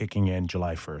move kicking in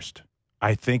July 1st.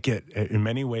 I think in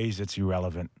many ways, it's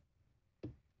irrelevant.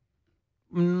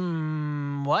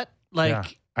 What?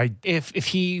 Like, yeah, if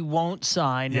he won't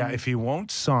sign. Yeah, if he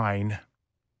won't sign,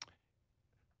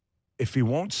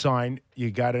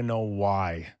 you got to know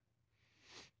why.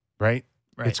 Right?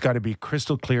 It's got to be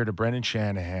crystal clear to Brendan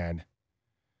Shanahan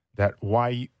that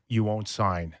why you won't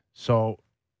sign. So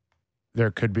there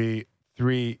could be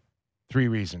three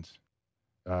reasons: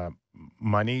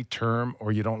 money, term,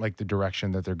 or you don't like the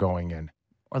direction that they're going in,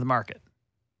 or the market.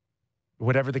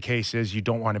 Whatever the case is, you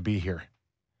don't want to be here.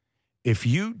 If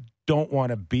you don't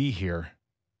want to be here,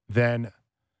 then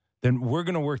we're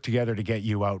going to work together to get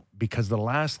you out, because the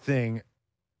last thing,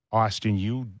 Austin,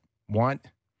 you want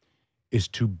is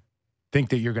to think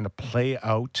that you're going to play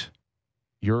out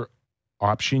your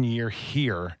option year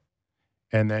here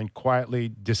and then quietly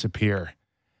disappear,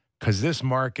 because this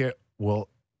market will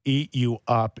eat you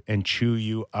up and chew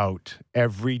you out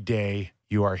every day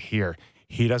you are here.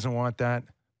 He doesn't want that.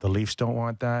 The Leafs don't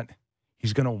want that.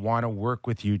 He's going to want to work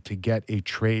with you to get a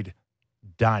trade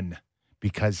done,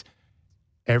 because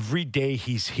every day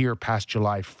he's here past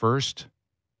July 1st,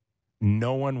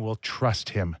 no one will trust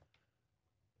him.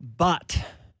 But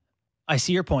I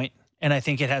see your point, and I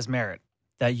think it has merit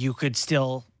that you could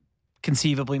still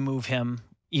conceivably move him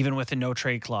even with a no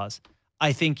trade clause.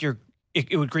 I think it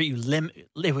would greatly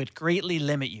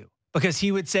limit you, because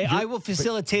he would say, "I will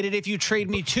facilitate it if you trade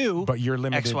me too." But you're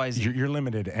limited. XYZ. You're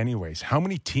limited anyways. How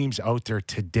many teams out there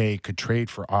today could trade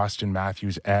for Austin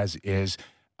Matthews as is?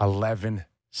 11-6.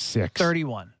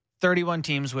 31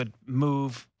 teams would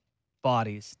move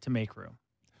bodies to make room.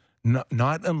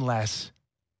 Not unless,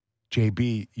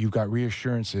 JB, you've got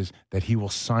reassurances that he will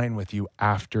sign with you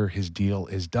after his deal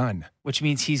is done. Which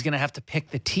means he's going to have to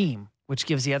pick the team, which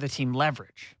gives the other team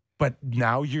leverage. But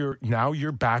now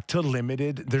you're back to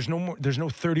limited. There's no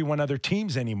 31 other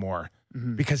teams anymore,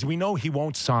 because we know he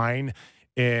won't sign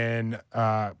in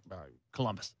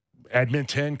Columbus,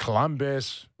 Edmonton,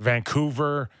 Columbus,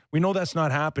 Vancouver. We know that's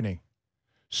not happening.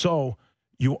 So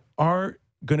you are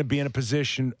going to be in a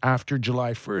position after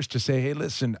July 1st to say, "Hey,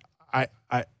 listen, I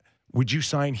would you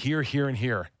sign here, here, and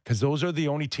here?" Because those are the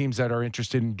only teams that are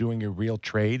interested in doing a real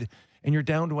trade. And you're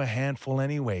down to a handful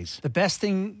anyways. The best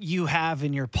thing you have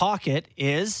in your pocket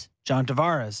is John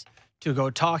Tavares to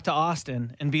go talk to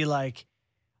Austin and be like,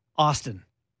 "Austin,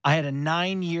 I had a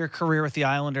 9-year career with the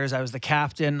Islanders. I was the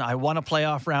captain. I won a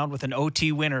playoff round with an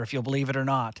OT winner, if you'll believe it or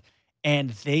not.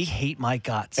 And they hate my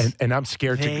guts. And I'm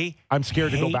scared to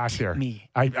go back there. Me.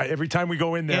 I every time we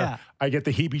go in there, I get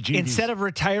the heebie-jeebies. Instead of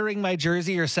retiring my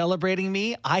jersey or celebrating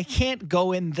me, I can't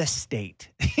go in the state.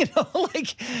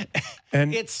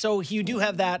 And it's so you do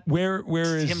have that. Where's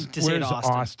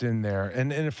Austin there?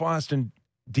 And if Austin,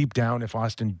 deep down, if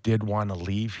Austin did want to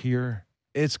leave here,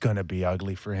 it's going to be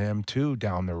ugly for him too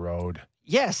down the road.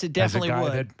 Yes, it definitely As a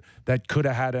guy would. That could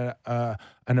have had an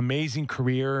amazing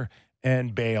career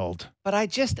and bailed. But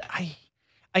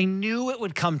I knew it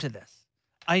would come to this.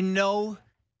 I know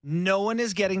no one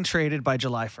is getting traded by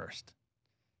July 1st.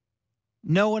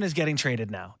 No one is getting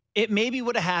traded now. It maybe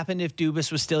would have happened if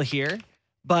Dubas was still here,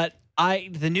 but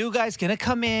the new guy's going to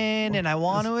come in, and I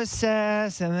want to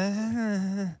assess.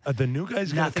 And the new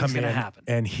guy's going to come in,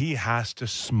 and he has to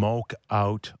smoke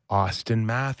out Austin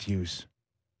Matthews.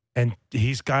 And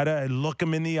he's got to look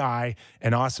him in the eye,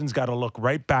 and Austin's got to look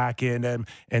right back in him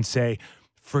and say,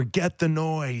 "Forget the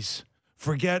noise.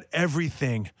 Forget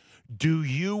everything. do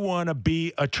you want to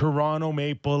be a Toronto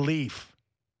Maple Leaf?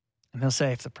 And he'll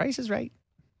say, if the price is right.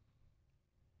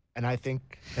 And I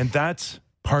think And that's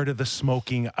part of the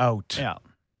smoking out. Yeah.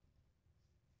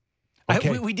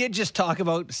 Okay. We did just talk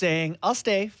about saying, I'll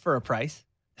stay for a price.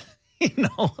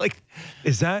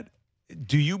 Is that,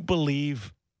 do you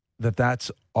believe that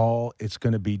that's all it's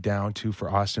going to be down to for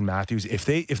Austin Matthews? If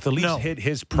the Leafs No. hit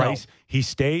his price, he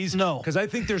stays? No. Because I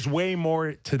think there's way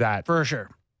more to that. For sure.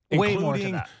 Way more to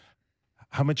Including, that.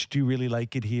 how much do you really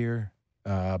like it here?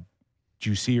 Do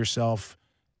you see yourself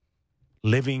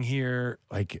living here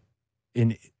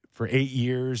for 8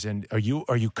 years? And are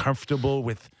you comfortable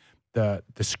with the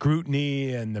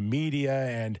scrutiny and the media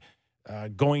and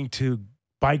going to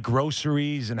buy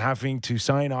groceries and having to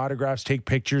sign autographs, take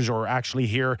pictures, or actually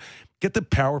here, get the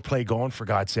power play going, for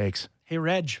God's sakes, Hey,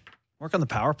 Reg, work on the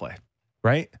power play.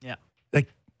 right? Yeah.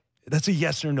 Like, that's a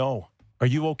yes or no. Are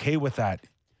you okay with that?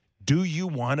 Do you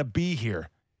want to be here?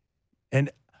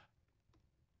 And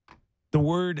the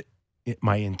word,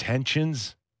 my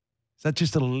intentions, is that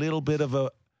just a little bit of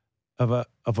a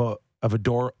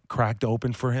door cracked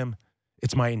open for him?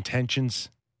 It's my intentions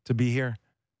to be here.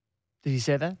 Did he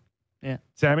say that? Yeah.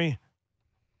 Sammy,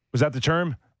 was that the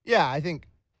term? Yeah, I think.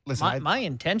 Listen, My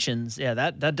intentions,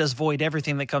 that does void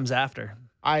everything that comes after.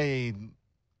 I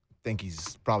think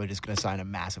he's probably just going to sign a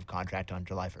massive contract on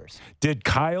July 1st. Did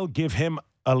Kyle give him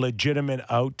a legitimate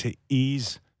out to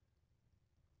ease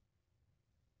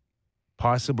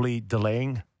possibly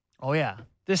delaying? Oh, yeah.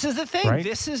 This is the thing. Right?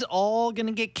 This is all going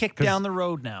to get kicked 'Cause- down the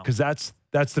road now. Because that's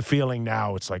the feeling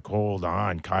now. It's like, hold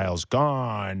on, Kyle's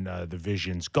gone, the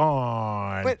vision's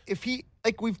gone. But if he,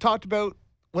 like we've talked about,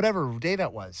 whatever day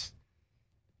that was,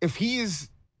 if he is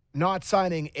not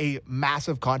signing a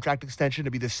massive contract extension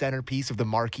to be the centerpiece of the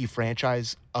marquee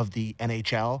franchise of the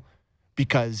NHL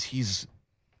because it's a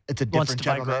Wants different to buy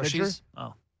general manager, groceries.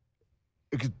 Oh.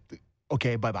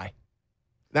 okay, bye-bye.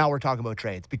 Now we're talking about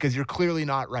trades because you're clearly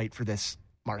not right for this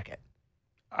market.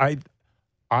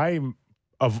 I'm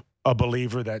of a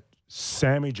believer that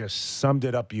Sammy just summed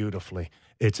it up beautifully.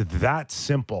 It's that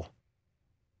simple.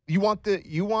 He was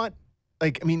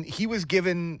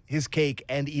given his cake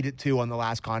and eat it too on the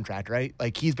last contract, right?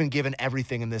 Like he's been given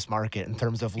everything in this market in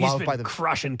terms of He's love been by the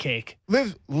crushing cake.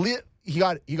 He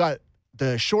got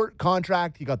the short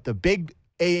contract, he got the big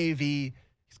AAV.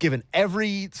 He's given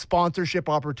every sponsorship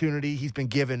opportunity. He's been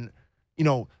given,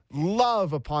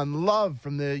 love upon love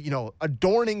from the,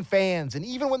 adorning fans. And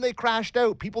even when they crashed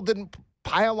out, people didn't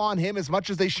pile on him as much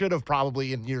as they should have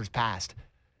probably in years past.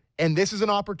 And this is an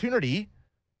opportunity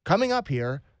coming up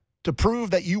here to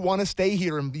prove that you want to stay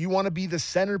here and you want to be the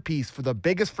centerpiece for the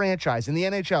biggest franchise in the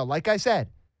NHL, like I said.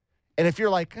 And if you're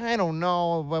like, I don't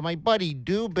know, but my buddy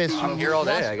Dubas, I'm here all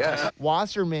day, I guess.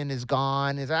 Wasserman is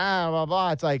gone, blah,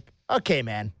 blah. It's like, okay,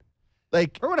 man.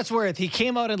 Like, For what it's worth, he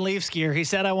came out in Leafs gear. He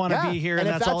said, I want to Yeah, be here, and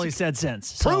and if that's all that's- he said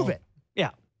since. prove So, it. Yeah.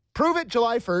 Prove it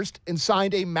July 1st and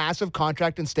signed a massive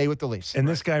contract and stay with the Leafs. And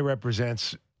this guy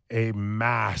represents a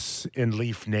mass in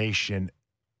Leaf Nation.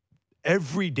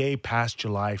 Every day past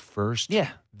July 1st, Yeah.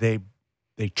 they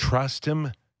trust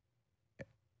him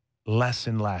less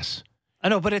and less. I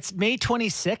know, but it's May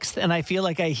 26th, and I feel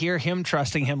like I hear him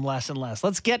trusting him less and less.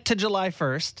 Let's get to July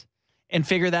 1st and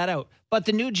figure that out. But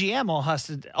the new GM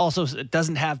also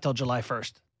doesn't have till July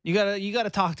 1st. You gotta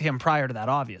talk to him prior to that,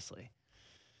 obviously.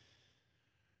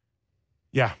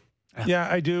 Yeah,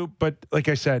 I do. But like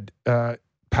I said,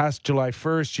 past July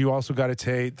 1st, you also got to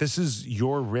say this is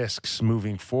your risks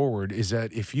moving forward. Is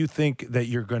that if you think that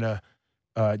you're going to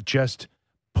just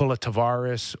pull a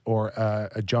Tavares or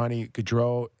a Johnny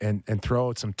Gaudreau and throw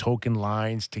out some token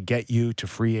lines to get you to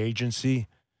free agency,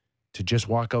 to just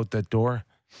walk out that door,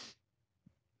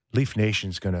 Leaf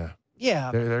Nation's gonna.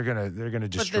 Yeah. They're gonna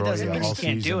destroy But that doesn't you mean all he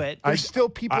can't season. do it. There's still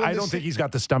people in I this don't think city- he's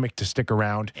got the stomach to stick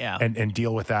around Yeah. and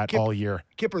deal with that all year.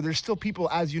 Kipper, there's still people,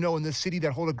 as you know, in this city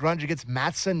that hold a grudge against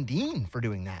Matt Sundin for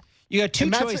doing that. You got two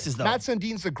And choices, though. Matt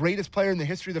Sundin's the greatest player in the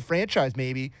history of the franchise,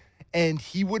 maybe, and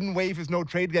he wouldn't waive his no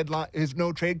trade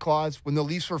clause when the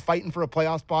Leafs were fighting for a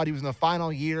playoff spot. He was in the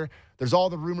final year. There's all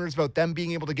the rumors about them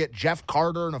being able to get Jeff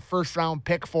Carter and a first-round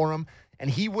pick for him, and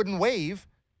he wouldn't waive.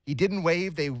 He didn't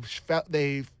waive.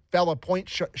 They fell a point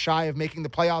shy of making the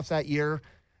playoffs that year,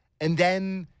 and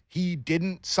then he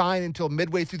didn't sign until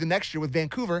midway through the next year with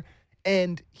Vancouver,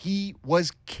 and he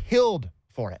was killed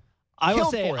for it. I will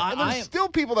Killed say, for it. And there's still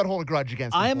people that hold a grudge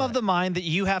against him. I am for of it. the mind that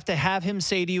you have to have him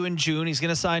say to you in June he's going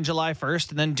to sign July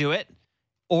 1st and then do it,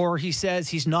 or he says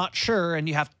he's not sure and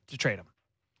you have to trade him.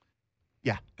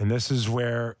 Yeah. And this is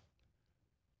where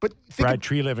But think Brad of,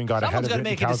 Treliving got ahead Someone's of got it to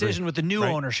make in a Calgary, decision with the new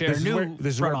right? ownership, This is new where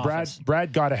front Brad office.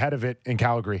 Brad got ahead of it in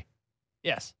Calgary.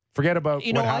 Yes. Forget about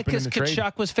You what know why? happened in Because the trade.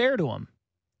 Kachuk was fair to him,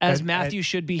 as And- Matthew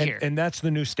should be here. And that's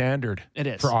the new standard It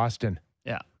is. for Austin.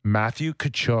 Yeah. Matthew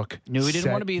Kachuk Knew he didn't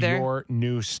set want to be there. your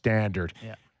new standard.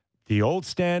 Yeah. The old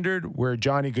standard where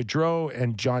Johnny Gaudreau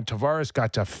and John Tavares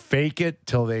got to fake it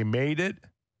till they made it.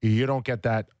 You don't get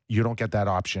that. You don't get that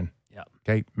option. Yeah.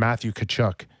 Okay. Matthew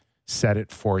Kachuk set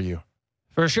it for you.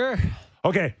 For sure.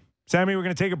 Okay. Sammy, we're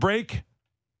going to take a break.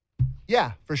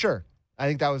 Yeah, for sure. I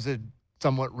think that was a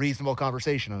somewhat reasonable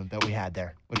conversation that we had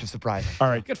there, which is surprising. All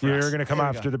right. Good for You're us. going to come There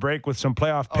we after go. the break with some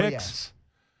playoff Oh, picks. yes.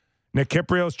 Nick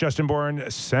Kiprios, Justin Bourne,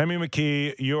 Sammy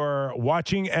McKee. You're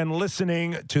watching and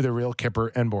listening to the Real Kipper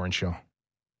and Bourne Show.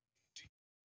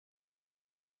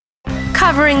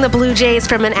 Covering the Blue Jays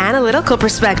from an analytical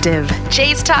perspective.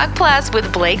 Jays Talk Plus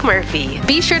with Blake Murphy.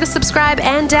 Be sure to subscribe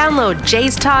and download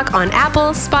Jays Talk on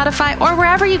Apple, Spotify, or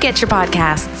wherever you get your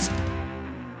podcasts.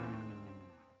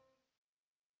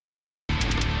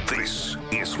 This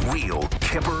is Real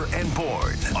Kipper and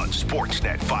Bourne on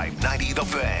Sportsnet 590 The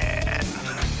Fan.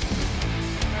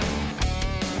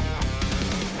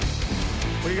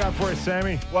 What do you got for us,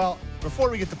 Sammy? Well, before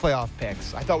we get to playoff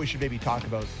picks, I thought we should maybe talk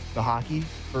about the hockey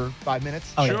for 5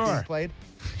 minutes. Oh, that yeah. being played.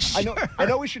 I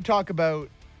know we should talk about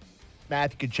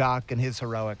Matthew Tkachuk and his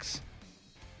heroics.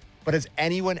 But has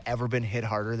anyone ever been hit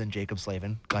harder than Jacob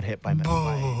Slavin got hit by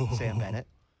Sam Bennett?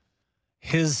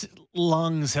 His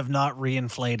lungs have not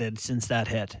reinflated since that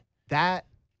hit. That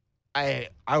I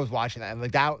was watching that and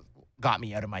like that got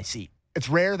me out of my seat. It's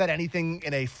rare that anything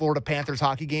in a Florida Panthers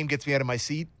hockey game gets me out of my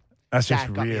seat. That's just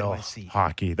That got me out of real my seat.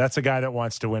 hockey. That's a guy that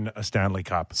wants to win a Stanley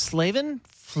Cup. Slavin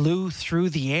flew through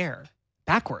the air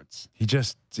backwards. He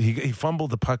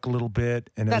fumbled the puck a little bit,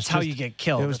 and That's how just, you get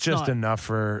killed. It was It's just not- enough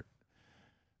for.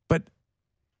 But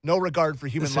No regard for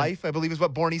human Listen, life, I believe is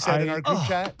what Borny said in our group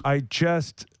chat. I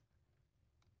just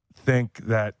think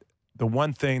that the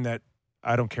one thing that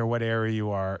I don't care what area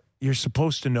you are, you're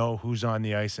supposed to know who's on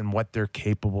the ice and what they're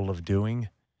capable of doing.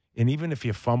 And even if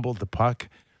you fumbled the puck,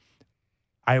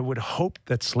 I would hope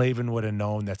that Slavin would have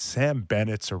known that Sam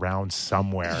Bennett's around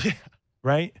somewhere,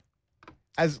 right?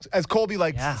 As Colby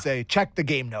likes Yeah. to say, check the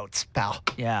game notes, pal.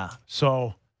 Yeah.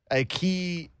 So Like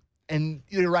and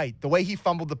you're right. The way he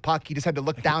fumbled the puck, he just had to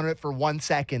look down at it for 1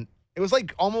 second. It was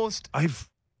like almost I've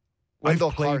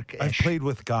Wendell played Clark-ish.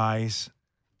 with guys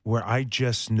where I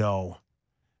just know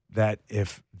that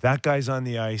if that guy's on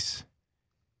the ice,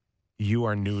 you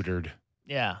are neutered.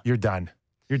 Yeah. You're done.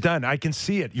 You're done. I can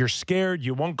see it. You're scared.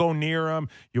 You won't go near him.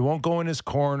 You won't go in his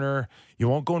corner. You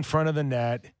won't go in front of the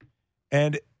net.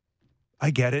 And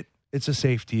I get it. It's a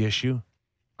safety issue.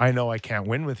 I know I can't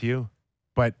win with you,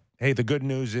 but hey, the good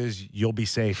news is you'll be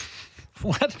safe.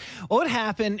 What would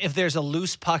happen if there's a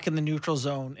loose puck in the neutral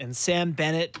zone and Sam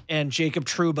Bennett and Jacob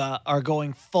Trouba are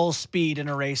going full speed in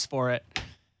a race for it?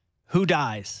 Who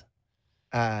dies?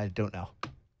 I don't know.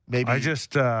 Maybe I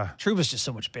just Trouba's just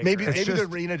so much bigger. maybe It's the just-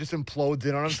 arena just implodes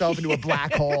in on himself into a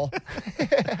black hole.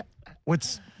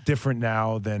 what's different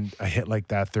now than a hit like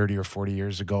that 30 or 40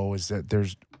 years ago is that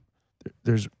there's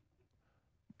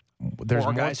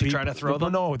More guys who try to throw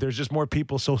them? No, there's just more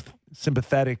people so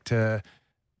sympathetic to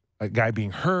a guy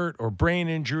being hurt or brain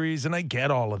injuries, and I get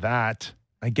all of that.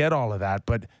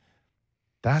 But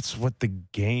that's what the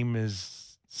game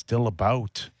is still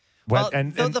about. Well,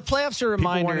 the playoffs are a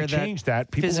people reminder want to that change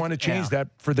that. People want to change that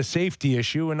for the safety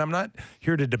issue, and I'm not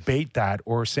here to debate that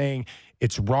or saying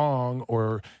it's wrong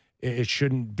or it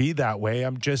shouldn't be that way.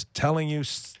 I'm just telling you,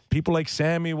 people like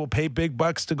Sammy will pay big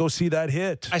bucks to go see that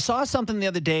hit. I saw something the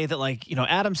other day that,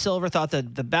 Adam Silver thought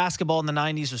that the basketball in the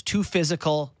 90s was too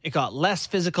physical. It got less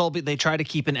physical, but they try to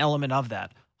keep an element of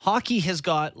that. Hockey has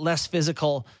got less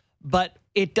physical, but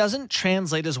it doesn't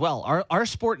translate as well. Our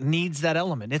sport needs that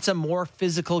element. It's a more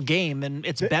physical game, and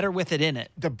it's better with it in it.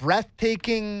 The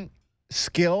breathtaking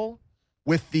skill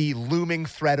with the looming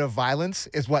threat of violence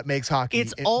is what makes hockey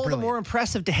It's all brilliant. the more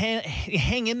impressive to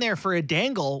hang in there for a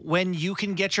dangle when you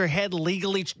can get your head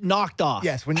legally knocked off.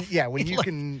 Yes, when you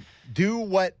can do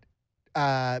what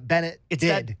Bennett It's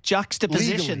did. that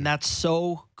juxtaposition legally. that's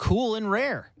so cool and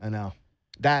rare. I know.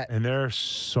 That And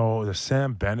the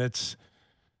Sam Bennett's,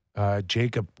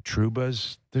 Jacob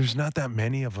Trouba's, there's not that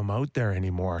many of them out there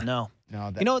anymore. No.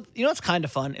 no, that, You know it's kind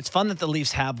of fun? It's fun that the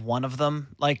Leafs have one of them.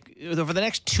 Like, over the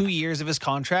next 2 years of his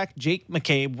contract, Jake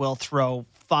McCabe will throw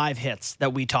 5 hits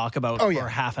that we talk about for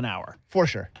half an hour. for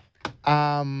sure.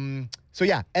 So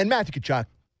yeah, and Matthew Tkachuk,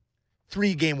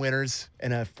 3-game winners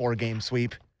in a 4-game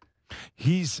sweep.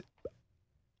 He's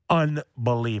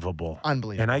unbelievable.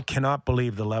 Unbelievable. And I cannot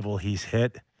believe the level he's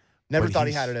hit. Never but thought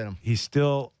he he's- had it in him. He's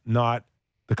still not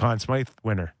the Conn Smythe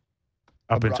winner.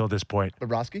 up until this point.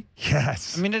 Bobrovsky?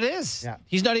 Yes. I mean, it is. Yeah.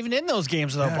 He's not even in those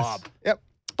games without Yes. Bob. Yep.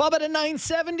 Bob had a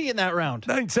 970 in that round.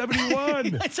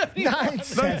 971.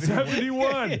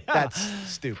 971. That's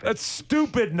stupid. That's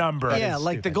stupid number. Yeah,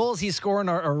 like the stupid. goals he's scoring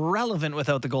are irrelevant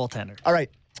without the goaltender. All right.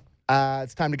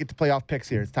 It's time to get to playoff picks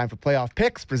here. It's time for playoff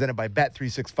picks presented by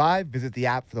Bet365. Visit the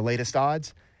app for the latest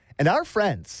odds. And our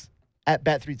friends at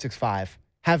Bet365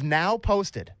 have now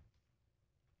posted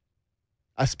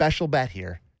a special bet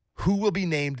here. Who will be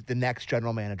named the next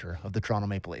general manager of the Toronto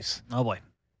Maple Leafs? Oh, boy.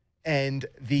 And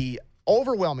the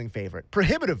overwhelming favorite,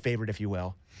 prohibitive favorite, if you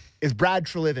will, is Brad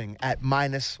Treliving at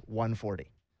minus 140.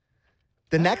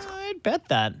 I'd bet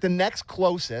that. The next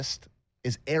closest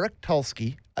is Eric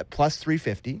Tulsky at plus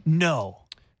 350. No.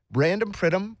 Brandon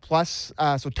Pridham plus,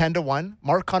 so 10 to 1.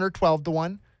 Mark Hunter 12 to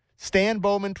 1. Stan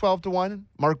Bowman 12 to 1.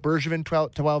 Mark Bergevin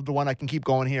 12 to 1. I can keep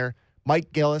going here.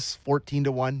 Mike Gillis 14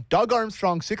 to 1. Doug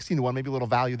Armstrong 16 to 1. Maybe a little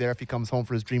value there if he comes home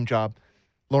for his dream job.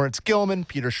 Lawrence Gilman,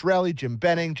 Peter Chiarelli, Jim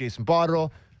Benning, Jason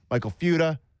Botterill, Michael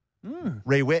Feuda,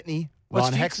 Ray Whitney, What's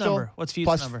Ron Feuda's Hextall. number? What's Feuda's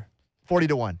plus number? 40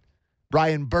 to 1.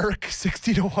 Brian Burke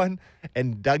 60 to 1.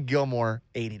 And Doug Gilmore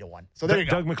 80 to 1. So there you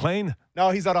go. Doug McLean? No,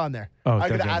 he's not on there. Oh, I'm Doug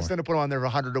going to Gilmour. ask them to put him on there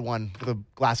 100 to 1 with a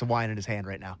glass of wine in his hand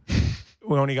right now.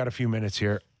 We only got a few minutes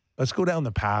here. Let's go down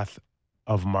the path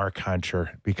of Mark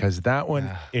Hunter because that one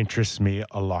interests me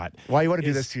a lot. Why you want to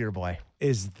do this to your boy?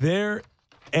 Is there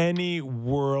any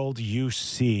world you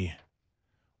see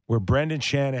where Brendan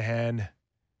Shanahan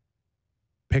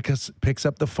picks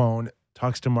up the phone,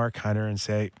 talks to Mark Hunter and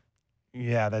say,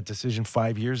 yeah, that decision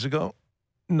 5 years ago,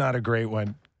 not a great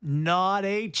one. Not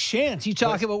a chance. You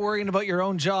talk about worrying about your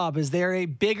own job. Is there a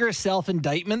bigger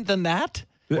self-indictment than that?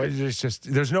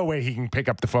 There's no way he can pick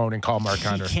up the phone and call Mark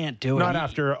Hunter. He can't do it. Not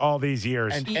after all these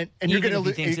years. And you're Even going if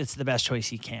he to thinks it's the best choice,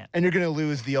 he can't. and you're going to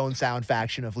lose the Owen Sound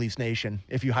faction of Leafs Nation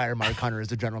if you hire Mark Hunter as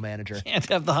the general manager. Can't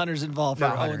have the Hunters involved for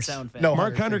No Owen Hunters. Sound fan. No.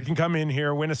 Mark Hunter can come in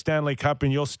here, win a Stanley Cup,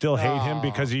 and you'll still hate him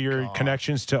because of your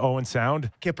connections to Owen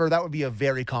Sound. Kipper, that would be a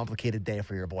very complicated day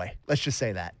for your boy. Let's just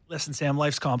say that. Listen, Sam,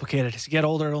 life's complicated. As you get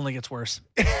older, it only gets worse.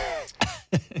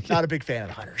 Not a big fan of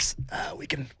the Hunters.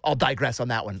 I'll digress on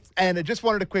that one. And I just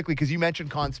wanted to quickly, because you mentioned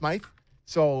Conn Smythe,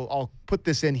 so I'll put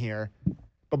this in here.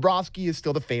 Bobrovsky is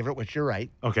still the favorite, which you're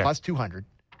right. Okay. Plus 200.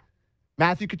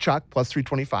 Matthew Tkachuk, plus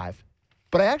 325.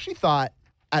 But I actually thought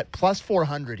at plus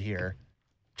 400 here,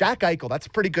 Jack Eichel, that's a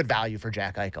pretty good value for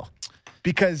Jack Eichel.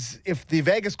 Because if the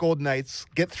Vegas Golden Knights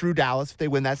get through Dallas, if they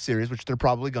win that series, which they're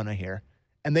probably going to here,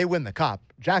 and they win the Cup,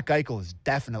 Jack Eichel is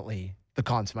definitely the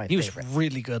Conn Smythe He was favorite.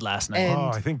 really good last night. And-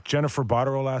 I think Jennifer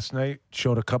Botterill last night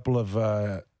showed a couple of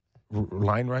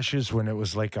line rushes when it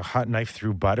was like a hot knife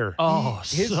through butter.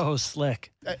 So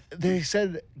slick. They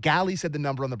said Galley said the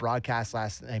number on the broadcast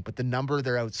last night, but the number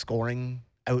they're outscoring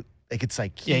it's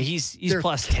like He's they're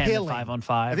plus 10 to killing. 5-on-5.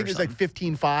 I think it's like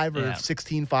 15-5 or Yeah.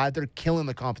 16-5. They're killing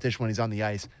the competition when he's on the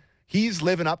ice. He's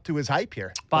living up to his hype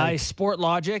here. By sport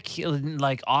logic,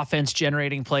 like offense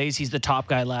generating plays, he's the top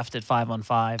guy left at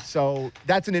 5-on-5. So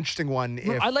that's an interesting one.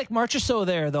 If I like Marchessault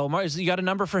there, though. You got a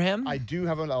number for him? I do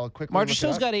have a quick look it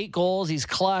Marchessault's up. got 8 goals. He's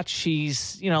clutch.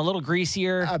 He's, a little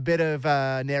greasier. A bit of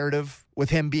narrative with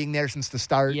him being there since the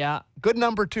start. Yeah. Good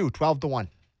number, too, 12 to 1.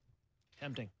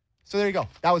 Tempting. So there you go.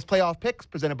 That was Playoff Picks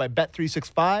presented by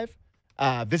Bet365.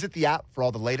 Visit the app for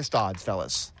all the latest odds,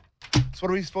 fellas. So what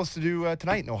are we supposed to do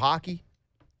tonight? No hockey?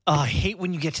 I hate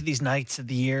when you get to these nights of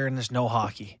the year and there's no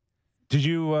hockey. Did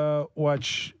you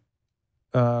watch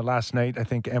last night? I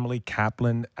think Emily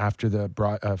Kaplan after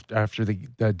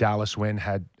the Dallas win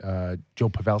had Joe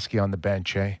Pavelski on the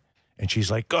bench, eh? And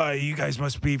she's like, "Oh, you guys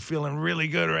must be feeling really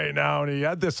good right now." And he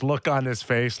had this look on his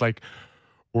face, like,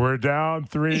 "We're down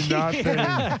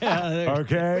 3-0.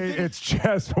 Okay, it's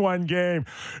just one game.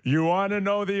 You want to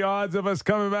know the odds of us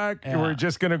coming back? Yeah. We're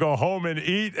just going to go home and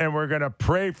eat, and we're going to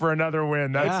pray for another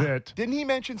win. That's it." Didn't he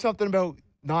mention something about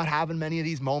not having many of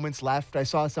these moments left? I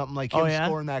saw something like him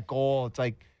scoring that goal. It's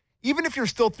like, even if you're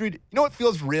still you know what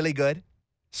feels really good?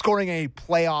 Scoring a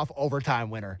playoff overtime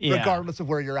winner, regardless of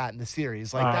where you're at in the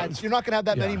series. Like you're not going to have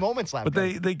that many moments left.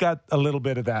 But they got a little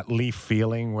bit of that Leaf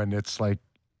feeling when it's like,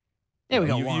 Yeah, we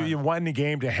got you, one. you won the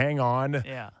game to hang on,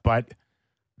 but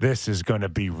this is going to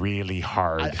be really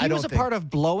hard. He was a part of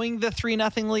blowing the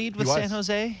 3-0 lead with San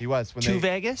Jose. He was. To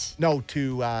Vegas? No,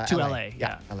 to LA.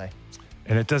 Yeah, LA.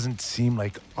 And it doesn't seem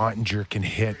like Ottinger can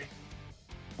hit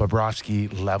Bobrovsky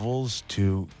levels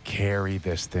to carry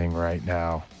this thing right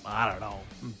now. I don't know.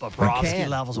 Bobrovsky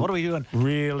levels. What are we doing?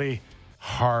 Really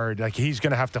hard. Like he's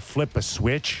going to have to flip a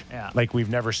switch like we've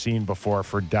never seen before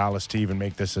for Dallas to even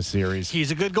make this a series. He's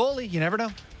a good goalie. You never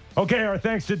know. Okay, our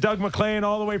thanks to Doug McLean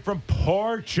all the way from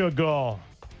Portugal.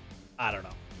 I don't know.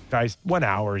 Guys, 1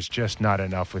 hour is just not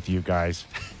enough with you guys.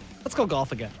 Let's go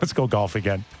golf again. Let's go golf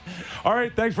again. All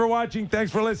right, thanks for watching. Thanks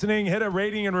for listening. Hit a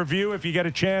rating and review if you get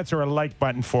a chance, or a like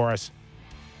button for us.